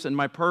place and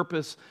my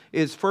purpose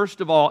is,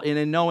 first of all,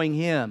 in knowing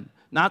Him.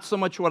 Not so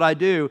much what I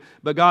do,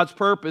 but God's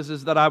purpose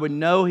is that I would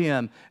know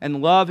Him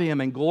and love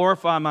Him and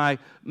glorify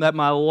that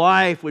my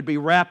life would be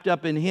wrapped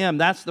up in Him.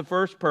 That's the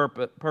first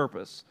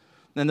purpose.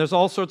 And there's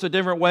all sorts of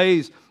different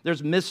ways.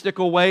 There's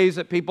mystical ways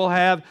that people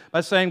have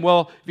by saying,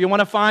 well, if you want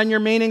to find your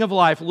meaning of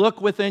life,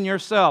 look within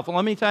yourself. Well,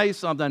 let me tell you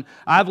something.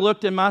 I've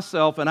looked in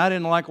myself and I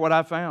didn't like what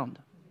I found.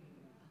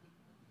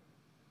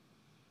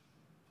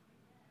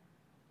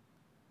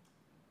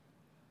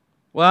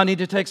 Well, I need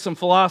to take some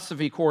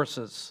philosophy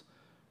courses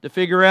to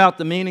figure out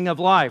the meaning of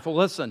life. Well,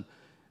 listen,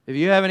 if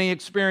you have any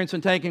experience in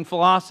taking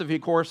philosophy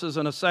courses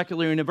in a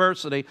secular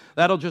university,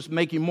 that'll just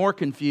make you more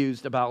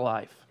confused about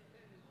life.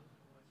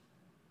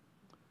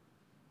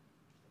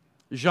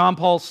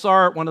 Jean-Paul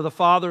Sartre, one of the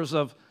fathers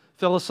of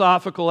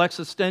philosophical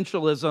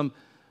existentialism,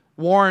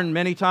 warned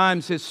many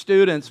times his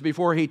students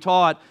before he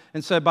taught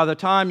and said, by the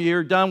time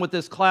you're done with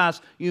this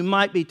class, you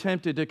might be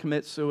tempted to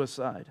commit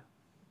suicide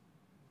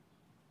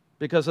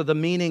because of the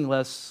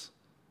meaningless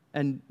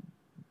and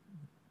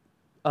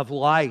of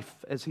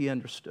life as he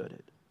understood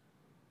it.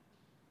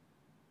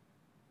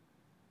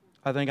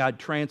 I think I'd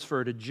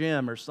transfer to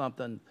gym or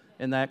something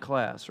in that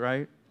class,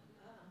 right?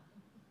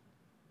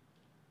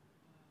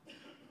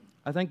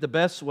 I think the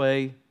best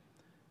way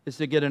is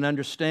to get an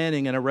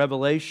understanding and a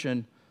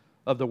revelation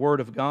of the Word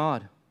of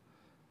God.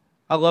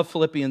 I love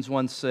Philippians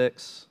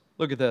 1:6.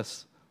 Look at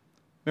this.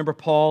 Remember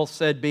Paul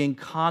said being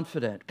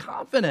confident.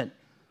 Confident.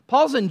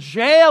 Paul's in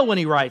jail when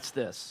he writes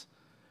this.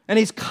 And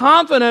he's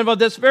confident of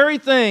this very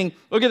thing.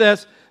 Look at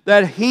this.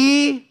 That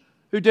he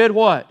who did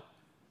what?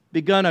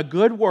 Begun a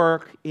good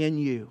work in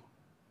you.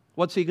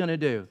 What's he going to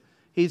do?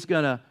 He's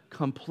going to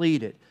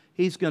complete it.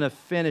 He's going to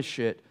finish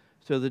it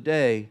to the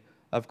day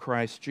of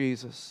Christ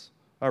Jesus.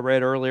 I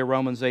read earlier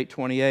Romans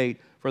 8:28,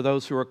 for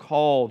those who are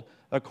called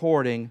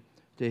according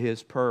to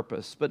His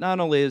purpose. But not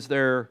only is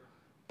there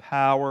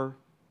power,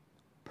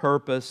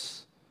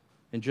 purpose,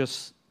 and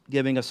just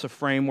giving us a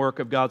framework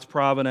of God's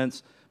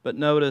providence, but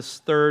notice,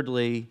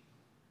 thirdly,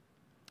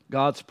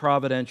 God's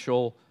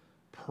providential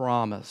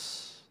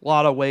promise. A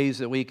lot of ways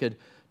that we could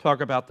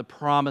talk about the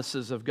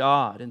promises of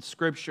God in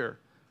Scripture.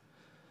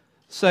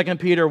 2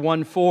 Peter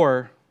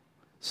 1:4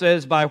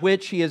 says, by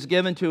which He has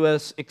given to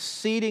us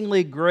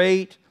exceedingly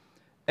great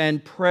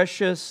and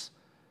precious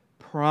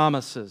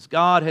promises.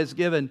 God has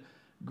given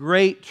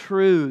great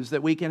truths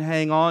that we can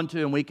hang on to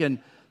and we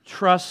can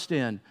trust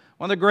in.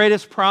 One of the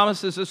greatest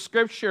promises of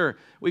Scripture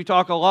we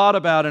talk a lot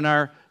about in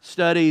our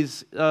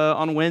studies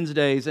on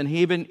Wednesdays, and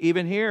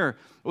even here,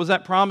 was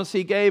that promise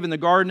He gave in the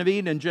Garden of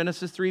Eden in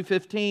Genesis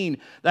 3:15.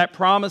 That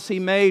promise He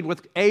made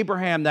with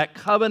Abraham, that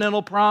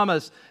covenantal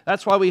promise.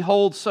 That's why we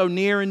hold so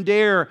near and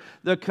dear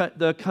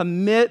the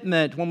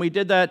commitment. When we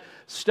did that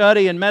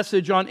study and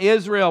message on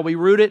Israel, we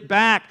root it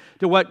back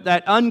to what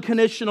that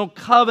unconditional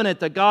covenant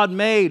that God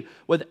made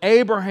with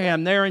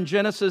Abraham there in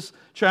Genesis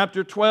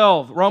chapter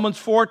 12. Romans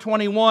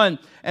 4:21,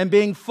 and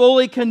being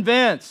fully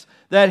convinced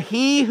that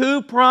He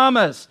who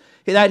promised,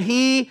 that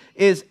He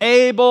is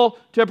able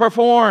to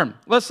perform.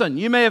 Listen,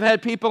 you may have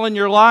had people in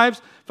your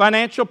lives,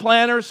 financial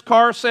planners,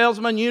 car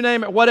salesmen, you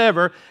name it,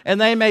 whatever,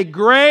 and they made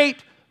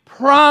great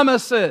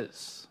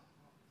promises.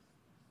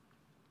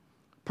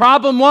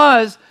 Problem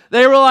was,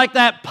 they were like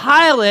that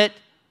pilot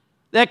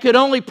that could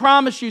only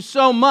promise you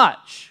so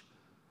much.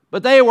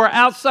 But they were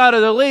outside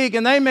of the league,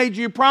 and they made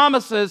you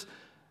promises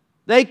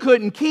they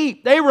couldn't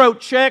keep. They wrote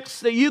checks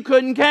that you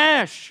couldn't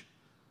cash.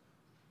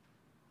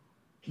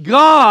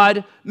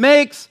 God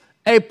makes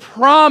a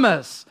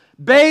promise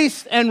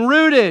based and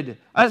rooted.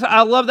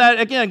 I love that.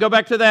 Again, go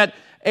back to that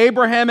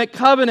Abrahamic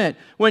covenant.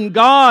 When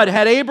God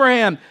had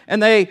Abraham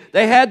and they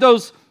had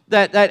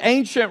that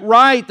ancient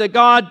rite that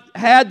God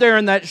had there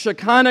in that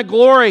Shekinah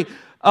glory.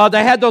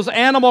 They had those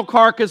animal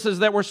carcasses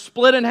that were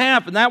split in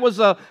half, and that was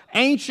an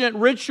ancient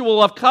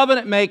ritual of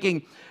covenant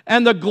making.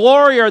 and the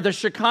glory or the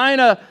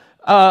Shekinah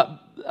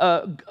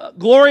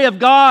glory of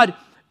God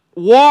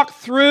walk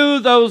through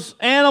those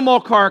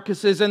animal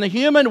carcasses in the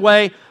human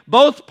way,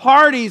 both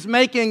parties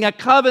making a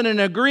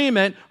covenant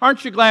agreement.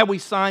 Aren't you glad we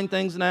sign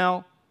things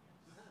now?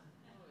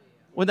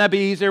 Wouldn't that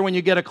be easier when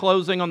you get a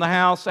closing on the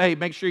house? Hey,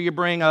 make sure you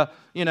bring a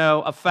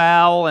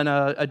fowl and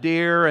a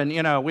deer, and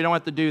we don't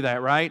have to do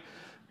that, right?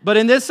 But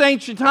in this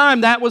ancient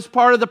time, that was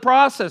part of the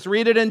process.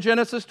 Read it in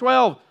Genesis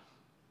 12.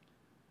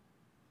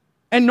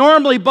 And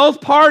normally both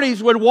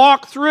parties would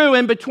walk through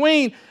in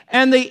between,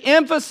 and the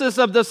emphasis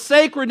of the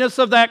sacredness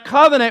of that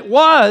covenant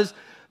was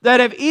that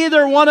if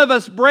either one of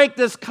us break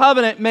this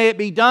covenant, may it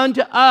be done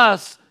to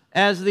us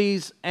as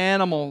these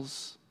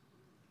animals.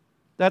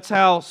 That's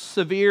how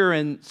severe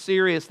and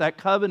serious that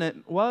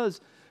covenant was.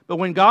 But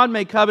when God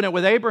made covenant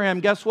with Abraham,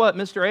 guess what?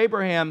 Mr.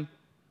 Abraham,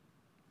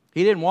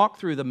 he didn't walk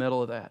through the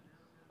middle of that.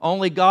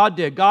 Only God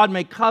did. God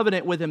made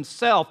covenant with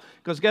himself,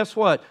 because guess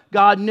what?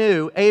 God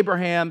knew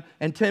Abraham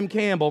and Tim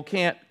Campbell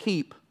can't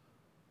keep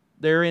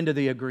their end of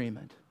the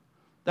agreement.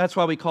 That's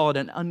why we call it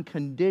an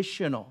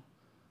unconditional.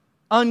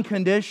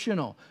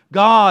 Unconditional.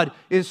 God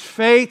is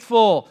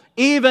faithful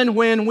even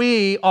when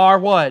we are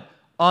what?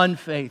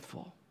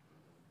 Unfaithful.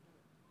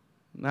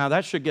 Now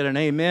that should get an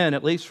amen,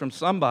 at least from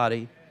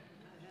somebody.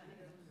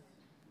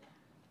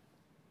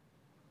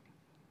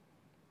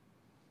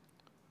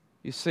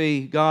 You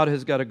see, God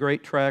has got a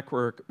great track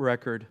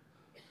record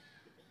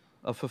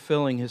of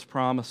fulfilling His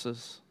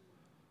promises.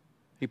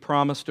 He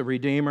promised a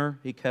Redeemer.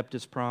 He kept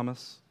His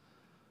promise.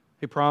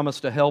 He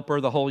promised a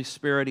Helper, the Holy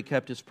Spirit. He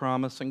kept His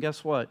promise. And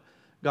guess what?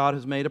 God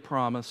has made a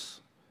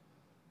promise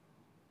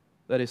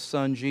that His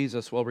Son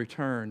Jesus will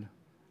return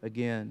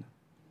again.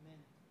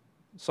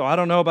 So I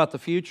don't know about the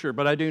future,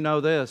 but I do know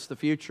this. The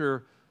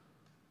future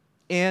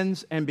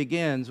ends and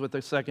begins with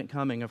the second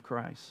coming of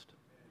Christ.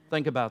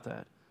 Think about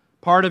that.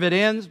 Part of it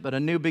ends, but a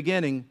new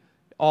beginning.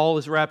 All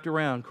is wrapped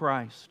around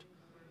Christ.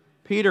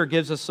 Peter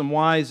gives us some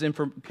wise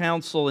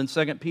counsel in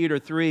 2 Peter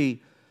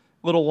 3.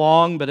 A little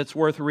long, but it's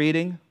worth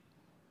reading.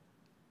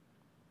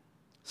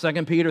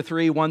 2 Peter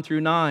 3, 1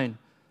 through 9.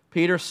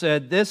 Peter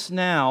said, "This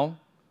now,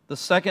 the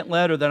second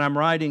letter that I'm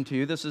writing to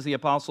you," this is the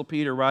Apostle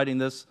Peter writing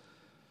this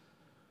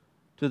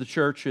to the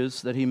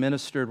churches that he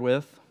ministered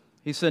with.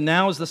 He said,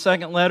 "Now is the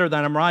second letter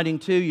that I'm writing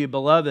to you,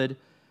 beloved.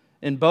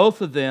 In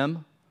both of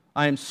them,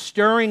 I am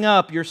stirring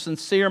up your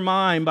sincere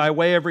mind by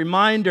way of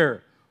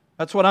reminder."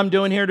 That's what I'm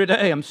doing here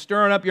today. I'm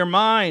stirring up your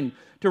mind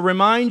to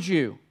remind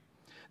you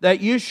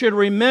that you should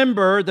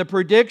remember the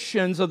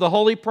predictions of the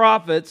holy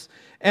prophets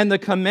and the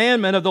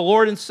commandment of the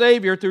Lord and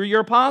Savior through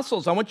your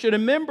apostles. I want you to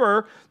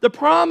remember the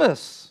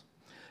promise.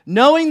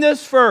 Knowing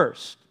this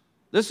first,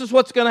 this is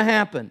what's going to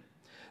happen,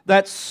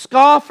 that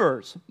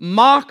scoffers,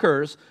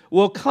 mockers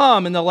will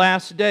come in the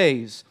last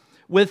days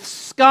with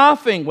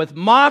scoffing, with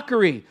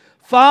mockery,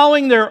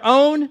 following their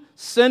own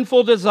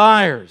sinful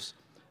desires.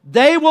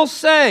 They will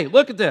say,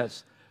 look at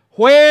this,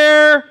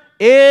 "Where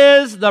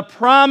is the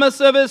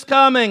promise of His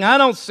coming?" I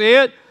don't see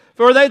it.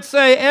 For they'd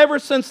say, "Ever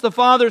since the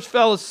fathers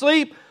fell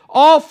asleep,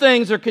 all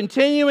things are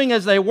continuing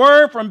as they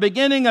were from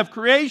beginning of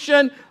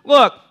creation."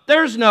 Look,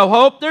 there's no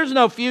hope, there's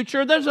no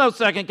future, there's no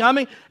second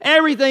coming.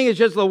 Everything is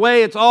just the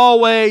way it's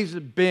always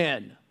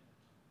been.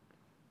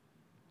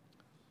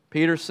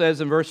 Peter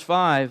says in verse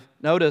 5,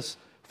 notice,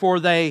 "For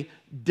they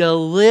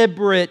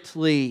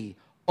deliberately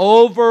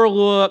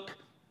overlook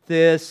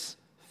this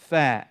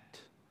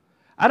fact."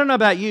 I don't know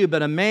about you,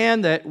 but a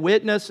man that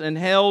witnessed and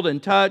held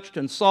and touched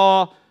and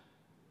saw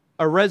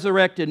a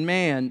resurrected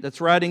man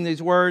that's writing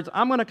these words,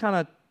 I'm going to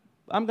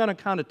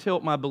kind of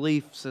tilt my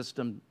belief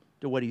system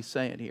to what he's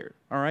saying here.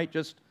 All right?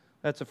 Just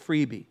that's a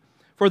freebie.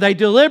 "For they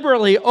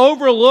deliberately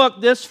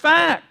overlook this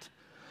fact,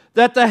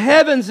 that the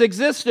heavens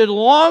existed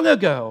long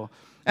ago,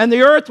 and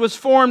the earth was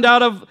formed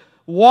out of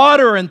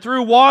water and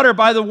through water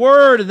by the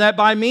Word, and that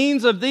by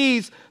means of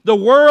these, the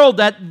world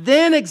that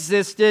then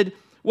existed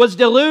was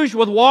deluged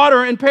with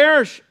water and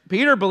perished."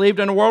 Peter believed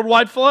in a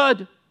worldwide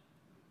flood.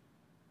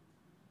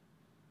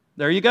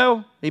 There you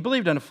go. He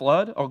believed in a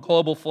flood, a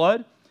global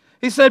flood.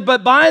 He said,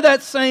 "But by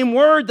that same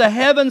word, the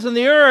heavens and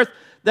the earth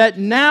that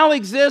now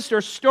exist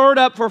are stored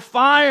up for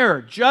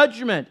fire,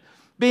 judgment,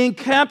 being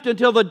kept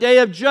until the day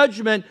of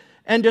judgment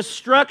and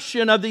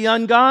destruction of the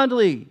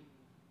ungodly."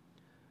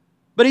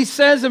 But he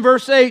says in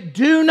verse 8,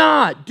 do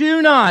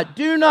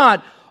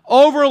not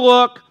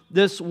overlook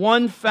this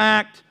one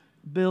fact,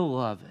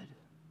 beloved,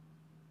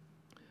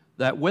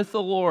 that with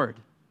the Lord,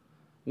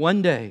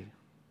 one day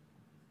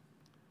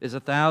is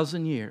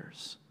 1,000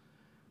 years,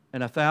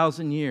 and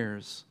 1,000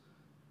 years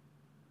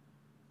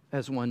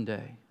as one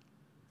day.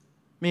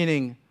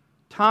 Meaning,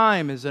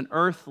 time is an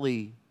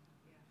earthly.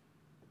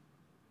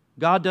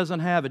 God doesn't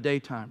have a day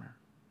timer.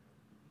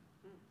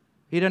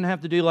 He doesn't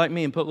have to do like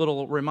me and put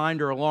little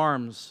reminder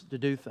alarms to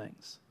do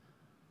things.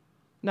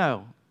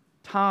 No,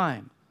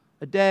 time,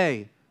 a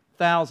day,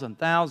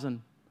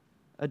 1,000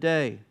 a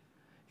day.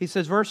 He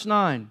says, verse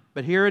 9,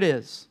 but here it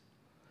is.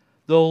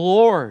 "The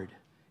Lord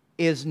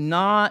is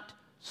not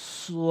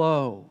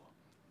slow."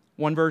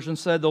 One version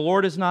said, "The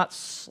Lord is not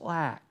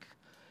slack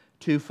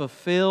to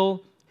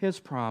fulfill His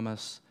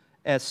promise,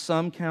 as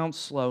some count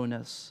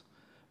slowness,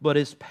 but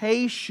is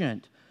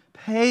patient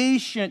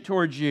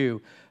towards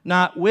you,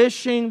 not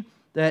wishing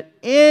that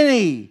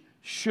any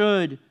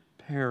should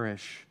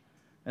perish,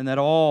 and that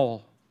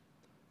all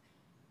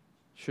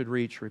should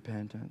reach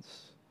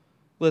repentance.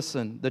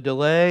 Listen, the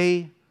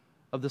delay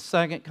of the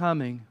second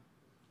coming,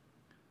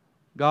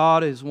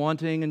 God is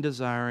wanting and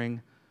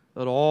desiring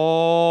that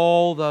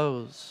all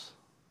those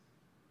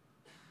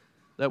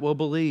that will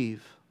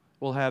believe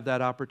will have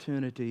that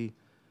opportunity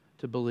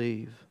to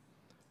believe.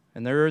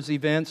 And there's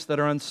events that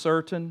are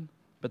uncertain,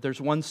 but there's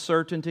one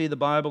certainty the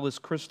Bible is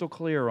crystal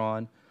clear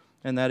on,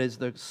 and that is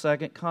the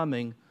second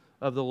coming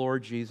of the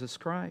Lord Jesus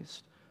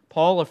Christ.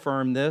 Paul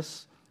affirmed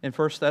this in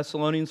 1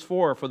 Thessalonians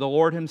 4, "For the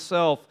Lord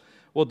Himself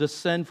will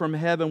descend from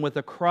heaven with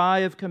a cry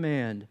of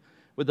command,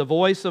 with the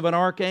voice of an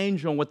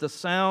archangel, with the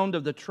sound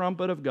of the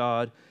trumpet of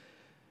God,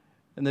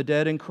 and the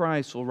dead in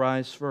Christ will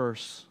rise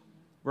first."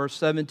 Verse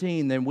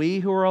 17, "Then we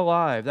who are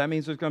alive," that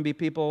means there's going to be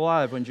people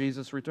alive when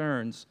Jesus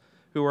returns,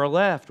 "who are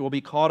left will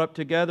be caught up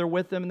together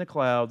with them in the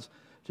clouds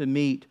to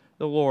meet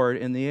the Lord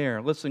in the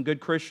air." Listen, good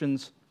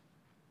Christians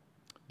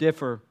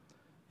differ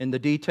in the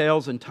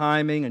details and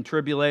timing and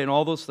tribulation and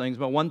all those things,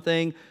 but one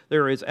thing,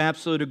 there is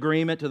absolute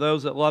agreement to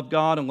those that love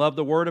God and love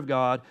the Word of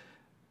God.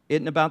 It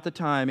isn't about the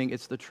timing,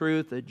 it's the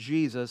truth that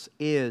Jesus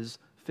is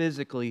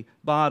physically,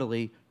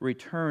 bodily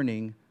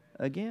returning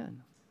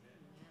again.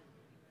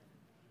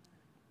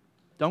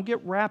 Don't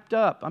get wrapped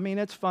up. I mean,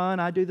 it's fun.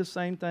 I do the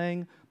same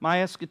thing.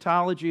 My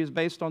eschatology is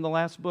based on the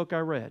last book I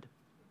read.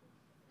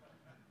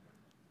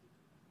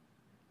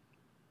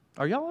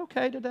 Are y'all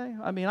okay today?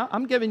 I mean,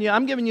 I'm giving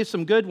you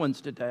some good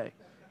ones today.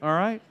 All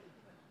right?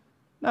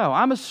 No,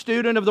 I'm a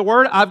student of the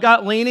Word. I've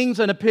got leanings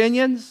and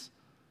opinions.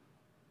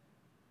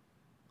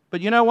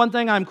 But you know, one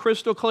thing I'm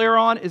crystal clear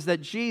on is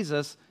that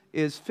Jesus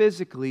is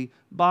physically,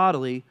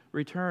 bodily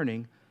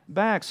returning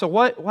back. So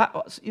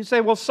what? You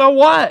say, well, so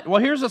what?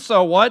 Well, here's a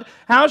so what.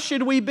 How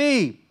should we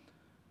be?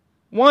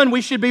 One,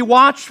 we should be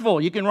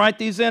watchful. You can write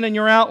these in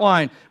your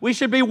outline. We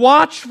should be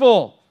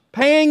watchful,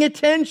 paying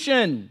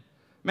attention.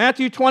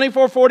 Matthew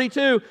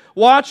 24:42,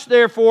 "Watch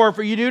therefore,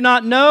 for you do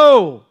not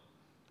know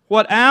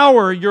what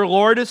hour your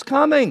Lord is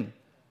coming."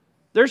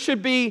 There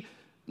should be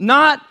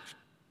not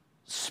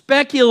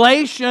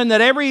speculation that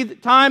every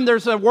time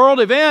there's a world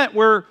event,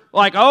 we're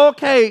like, oh,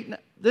 okay,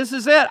 this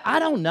is it. I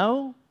don't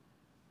know.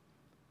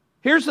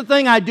 Here's the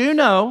thing I do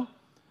know.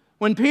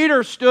 When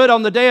Peter stood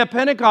on the day of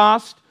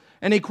Pentecost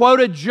and he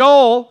quoted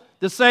Joel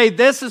to say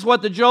this is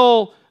what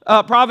the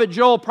prophet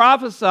Joel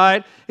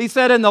prophesied, he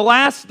said, in the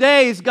last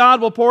days God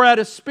will pour out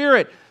His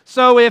Spirit.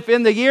 So if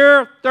in the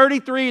year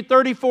 33,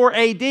 34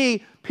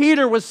 AD,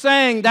 Peter was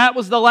saying that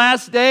was the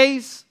last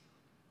days,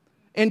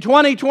 in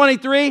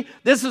 2023,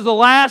 this is the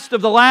last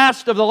of the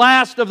last of the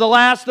last of the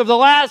last of the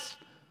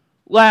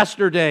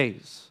laster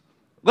days.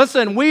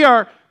 Listen, we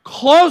are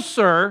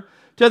closer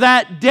to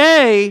that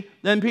day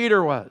than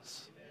Peter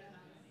was.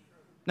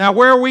 Now,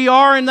 where we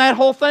are in that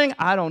whole thing,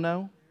 I don't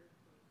know.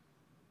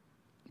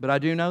 But I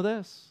do know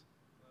this.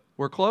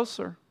 We're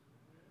closer.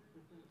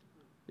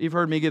 You've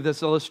heard me give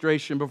this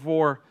illustration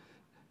before.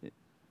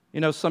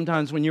 You know,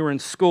 sometimes when you were in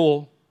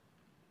school,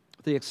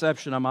 with the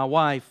exception of my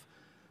wife,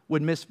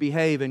 would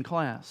misbehave in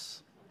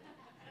class.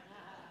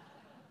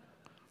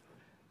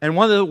 And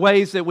one of the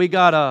ways that we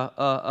got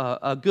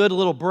a good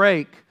little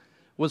break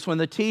was when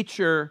the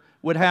teacher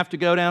would have to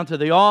go down to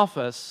the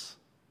office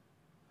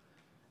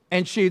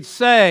and she'd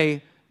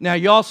say, "Now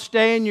y'all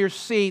stay in your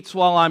seats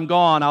while I'm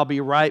gone. I'll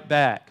be right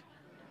back."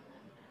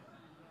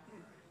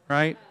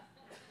 Right?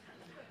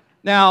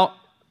 Now,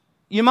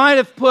 you might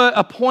have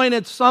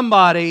appointed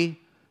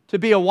somebody to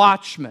be a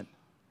watchman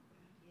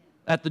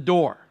at the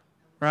door,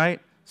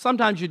 right?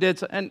 Sometimes you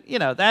did, and you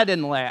know, that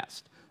didn't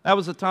last. That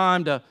was the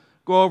time to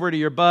go over to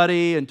your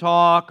buddy and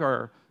talk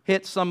or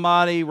hit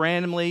somebody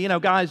randomly. You know,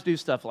 guys do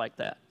stuff like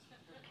that.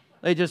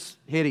 They just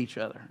hit each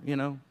other, you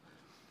know.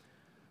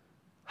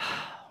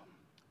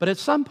 But at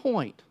some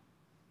point,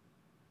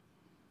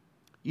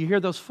 you hear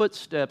those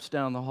footsteps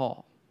down the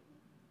hall.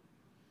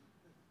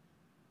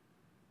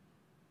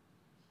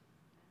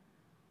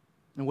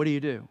 And what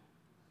do?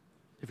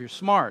 If you're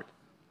smart,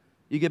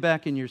 you get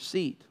back in your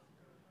seat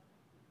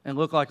and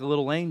look like a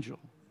little angel.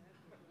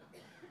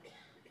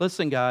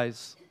 Listen,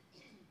 guys,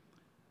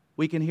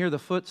 we can hear the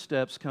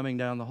footsteps coming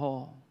down the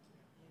hall.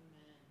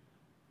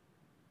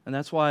 And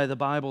that's why the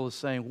Bible is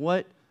saying,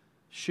 what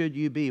should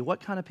you be?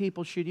 What kind of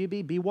people should you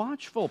be? Be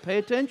watchful, pay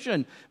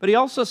attention. But He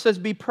also says,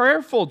 be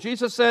prayerful.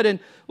 Jesus said in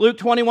Luke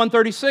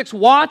 21:36,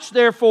 "Watch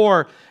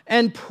therefore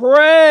and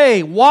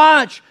pray."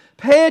 Watch,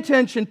 pay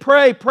attention,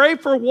 pray. Pray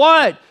for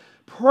what?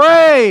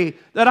 Pray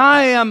that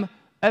I am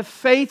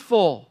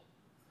faithful,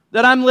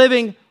 that I'm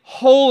living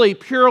holy,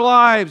 pure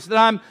lives, that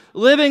I'm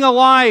living a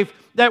life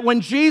that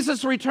when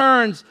Jesus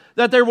returns,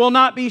 that there will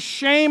not be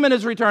shame in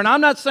His return.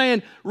 I'm not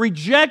saying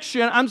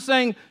rejection, I'm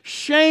saying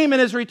shame in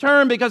His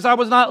return because I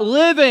was not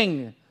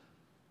living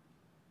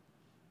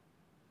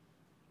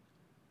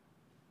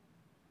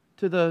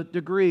to the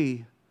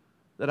degree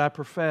that I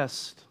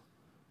professed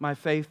my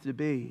faith to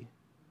be?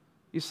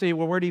 You see,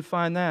 well, where do you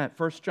find that?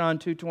 1 John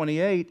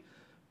 2:28,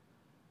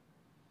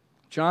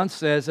 John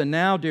says, and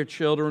now, dear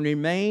children,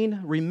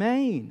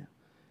 remain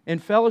in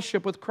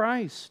fellowship with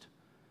Christ,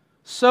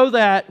 so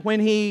that when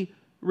He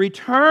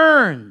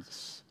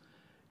returns,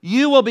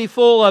 you will be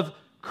full of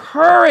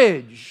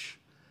courage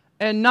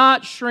and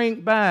not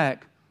shrink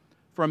back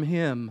from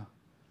Him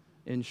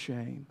in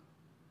shame.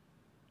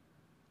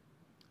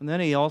 And then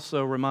He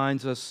also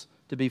reminds us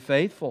to be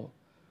faithful.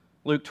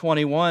 Luke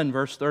 21,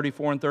 verse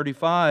 34 and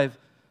 35,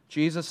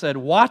 Jesus said,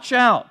 watch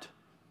out.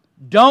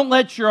 Don't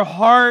let your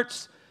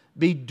hearts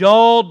be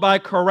dulled by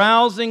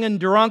carousing and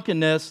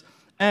drunkenness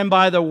and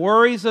by the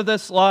worries of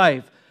this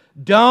life.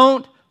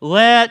 Don't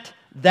let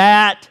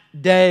that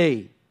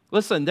day.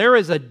 Listen, there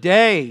is a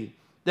day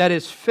that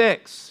is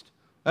fixed.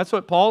 That's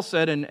what Paul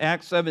said in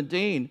Acts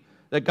 17,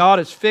 that God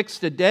has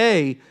fixed a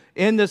day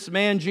in this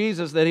man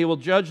Jesus that He will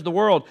judge the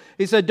world.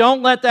 He said,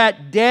 don't let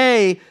that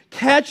day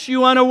catch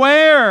you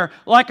unaware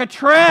like a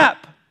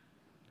trap,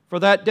 for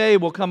that day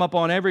will come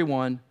upon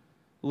everyone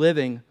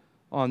living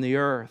on the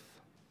earth.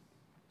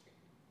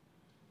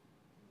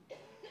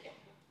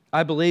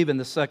 I believe in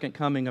the second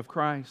coming of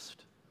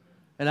Christ,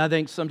 and I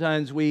think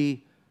sometimes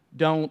we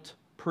don't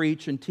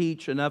preach and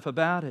teach enough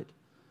about it.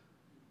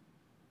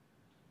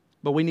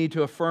 But we need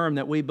to affirm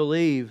that we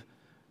believe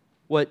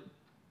what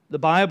the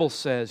Bible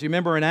says. You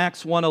remember in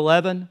Acts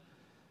 1:11,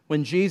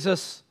 when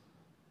Jesus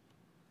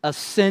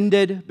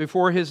ascended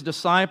before His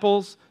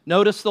disciples?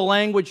 Notice the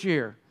language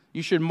here.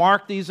 You should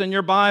mark these in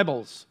your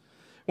Bibles.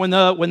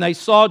 When they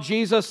saw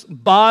Jesus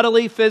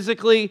bodily,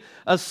 physically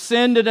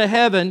ascend into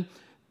heaven,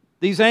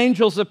 these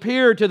angels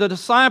appeared to the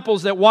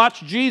disciples that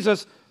watched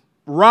Jesus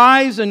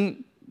rise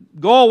and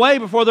go away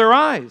before their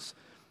eyes.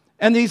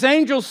 And these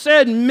angels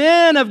said,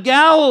 men of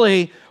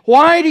Galilee,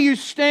 why do you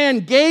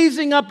stand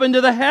gazing up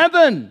into the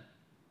heaven?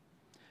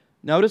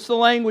 Notice the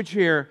language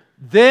here.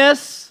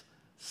 This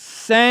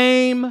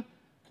same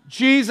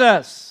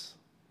Jesus.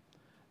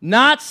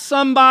 Not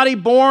somebody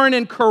born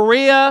in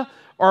Korea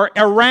or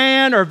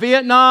Iran or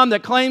Vietnam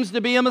that claims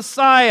to be a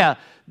Messiah.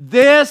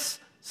 This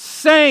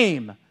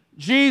same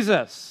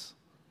Jesus.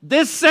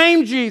 This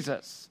same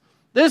Jesus.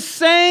 This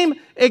same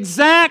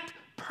exact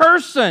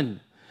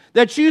person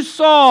that you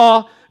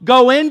saw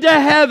go into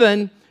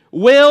heaven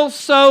will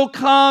so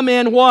come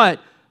in what?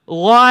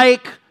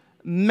 Like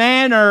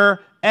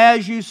manner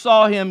as you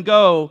saw Him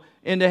go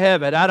into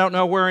heaven. I don't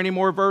know where any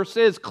more verse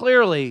is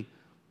clearly,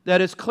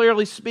 that is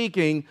clearly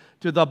speaking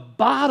to the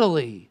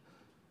bodily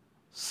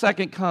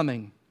second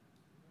coming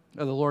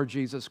of the Lord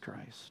Jesus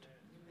Christ.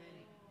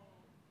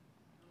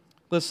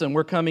 Listen,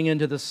 we're coming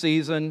into the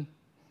season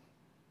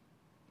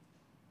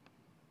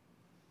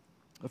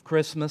of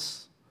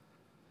Christmas.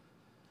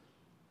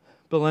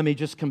 But let me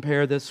just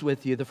compare this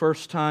with you. The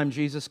first time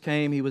Jesus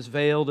came, He was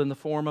veiled in the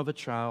form of a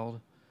child.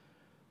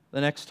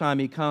 The next time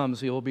He comes,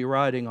 He will be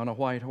riding on a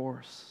white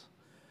horse.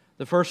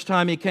 The first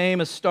time He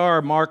came, a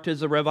star marked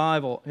His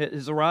arrival.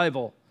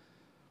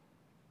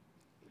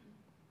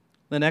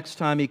 The next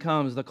time He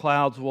comes, the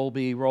clouds will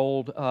be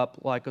rolled up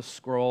like a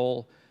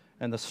scroll,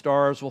 and the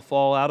stars will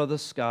fall out of the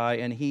sky,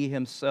 and He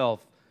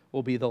Himself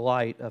will be the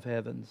light of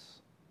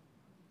heavens.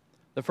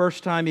 The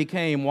first time He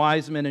came,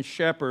 wise men and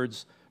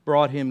shepherds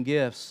brought Him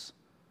gifts.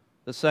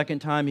 The second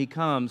time He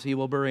comes, He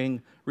will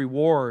bring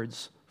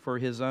rewards for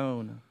His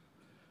own.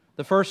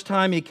 The first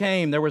time He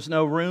came, there was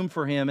no room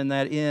for Him in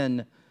that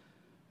inn.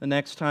 The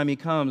next time He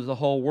comes, the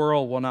whole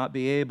world will not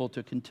be able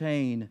to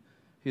contain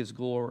His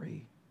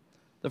glory.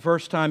 The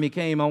first time He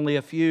came, only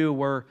a few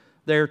were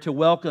there to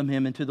welcome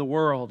Him into the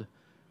world.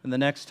 And the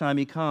next time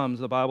He comes,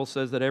 the Bible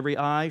says that every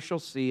eye shall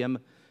see Him,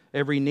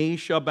 every knee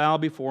shall bow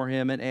before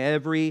Him, and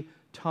every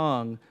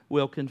tongue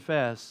will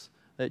confess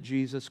that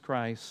Jesus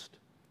Christ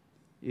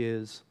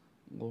is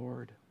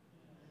Lord.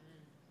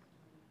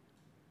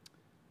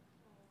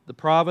 The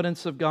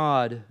providence of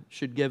God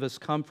should give us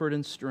comfort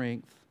and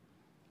strength.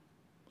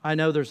 I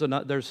know there's a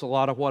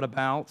lot of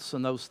whatabouts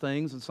and those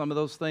things, and some of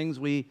those things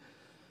we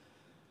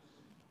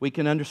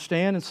can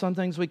understand and some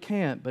things we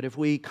can't. But if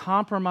we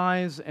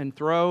compromise and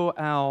throw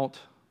out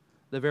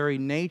the very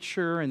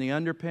nature and the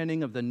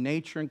underpinning of the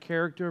nature and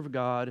character of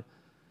God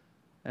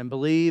and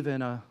believe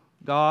in a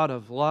God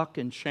of luck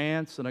and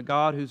chance and a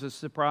God who's as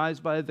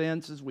surprised by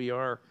events as we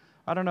are,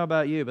 I don't know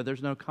about you, but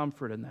there's no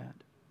comfort in that.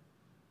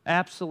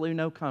 Absolutely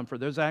no comfort.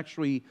 There's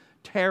actually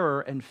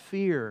terror and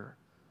fear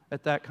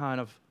at that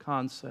kind of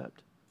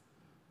concept.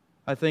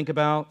 I think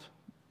about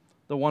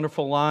the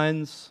wonderful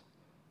lines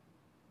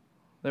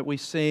that we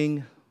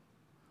sing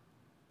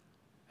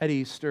at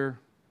Easter.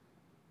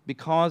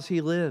 Because He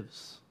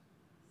lives,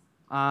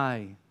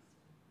 I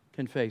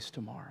can face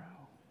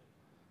tomorrow.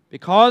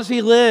 Because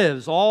He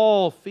lives,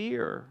 all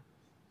fear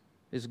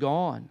is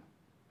gone.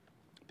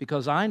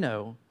 Because I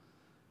know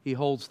He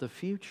holds the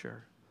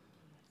future.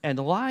 And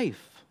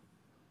life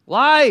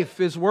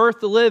is worth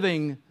the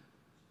living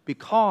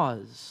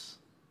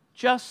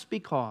just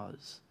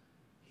because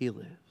He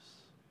lives.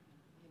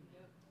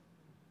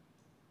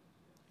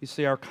 You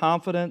see, our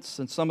confidence,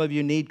 and some of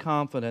you need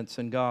confidence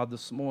in God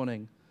this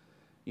morning,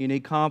 You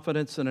need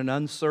confidence in an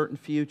uncertain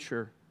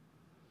future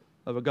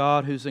of a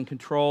God who's in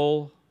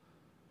control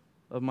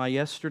of my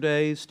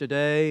yesterdays,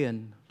 today,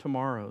 and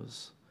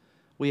tomorrows.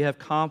 We have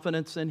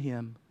confidence in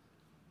Him.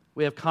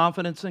 We have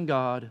confidence in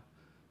God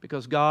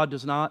because God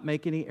does not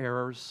make any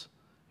errors.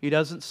 He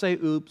doesn't say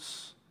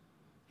oops.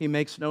 He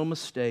makes no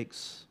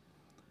mistakes.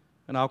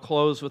 And I'll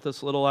close with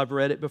this little, I've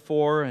read it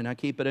before and I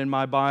keep it in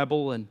my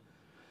Bible, and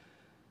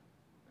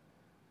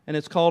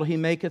it's called He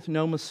Maketh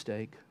No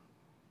Mistake.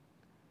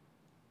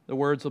 The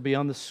words will be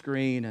on the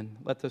screen, and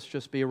let this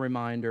just be a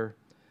reminder.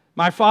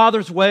 My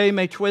Father's way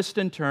may twist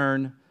and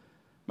turn,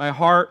 my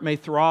heart may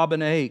throb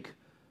and ache,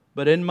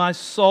 but in my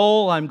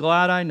soul I'm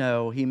glad I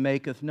know He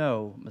maketh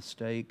no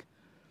mistake.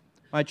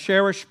 My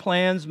cherished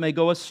plans may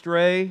go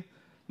astray,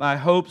 my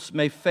hopes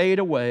may fade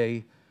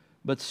away,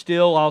 but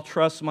still I'll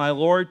trust my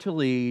Lord to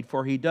lead,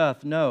 for He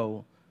doth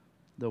know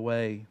the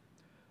way.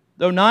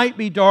 Though night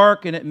be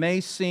dark and it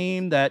may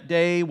seem that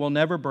day will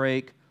never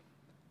break,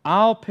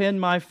 I'll pin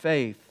my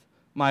faith,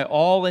 my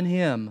all in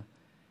Him.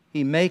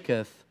 He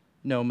maketh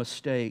no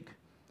mistake.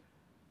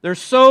 There's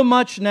so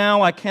much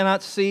now I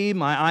cannot see,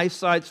 my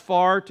eyesight's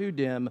far too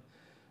dim,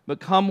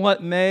 but come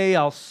what may,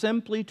 I'll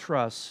simply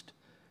trust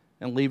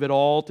and leave it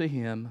all to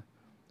Him.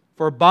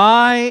 For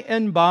by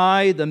and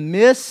by the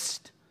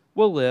mist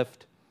will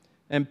lift,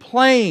 and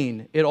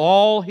plain it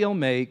all He'll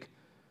make.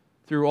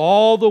 Through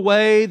all the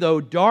way,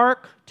 though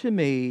dark to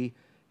me,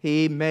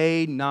 He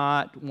made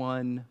not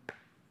one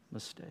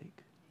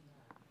mistake.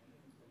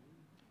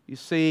 You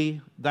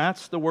see,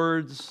 that's the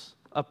words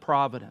of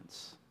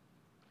providence.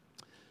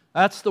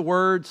 That's the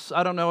words,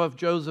 I don't know if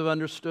Joseph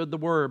understood the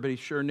word, but he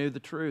sure knew the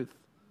truth.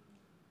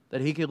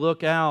 That he could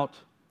look out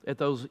at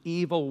those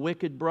evil,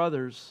 wicked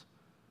brothers,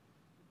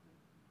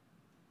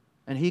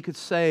 and he could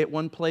say at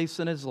one place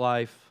in his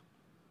life,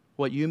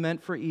 what you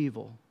meant for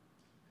evil,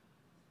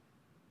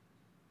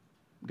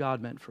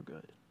 God meant for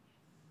good.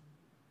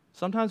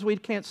 Sometimes we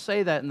can't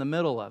say that in the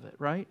middle of it,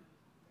 right?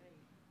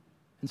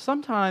 And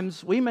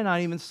sometimes we may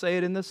not even say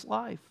it in this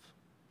life.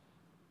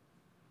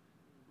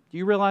 Do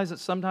you realize that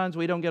sometimes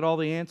we don't get all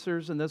the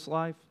answers in this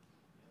life?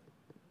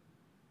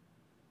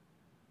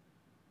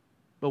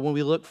 But when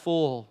we look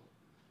full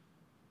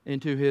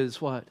into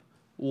His what?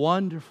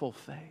 Wonderful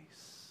face.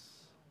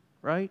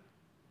 Right?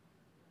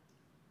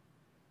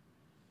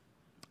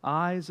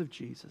 Eyes of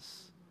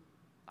Jesus.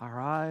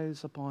 Our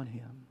eyes upon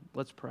Him.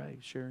 Let's pray,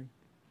 Sherry.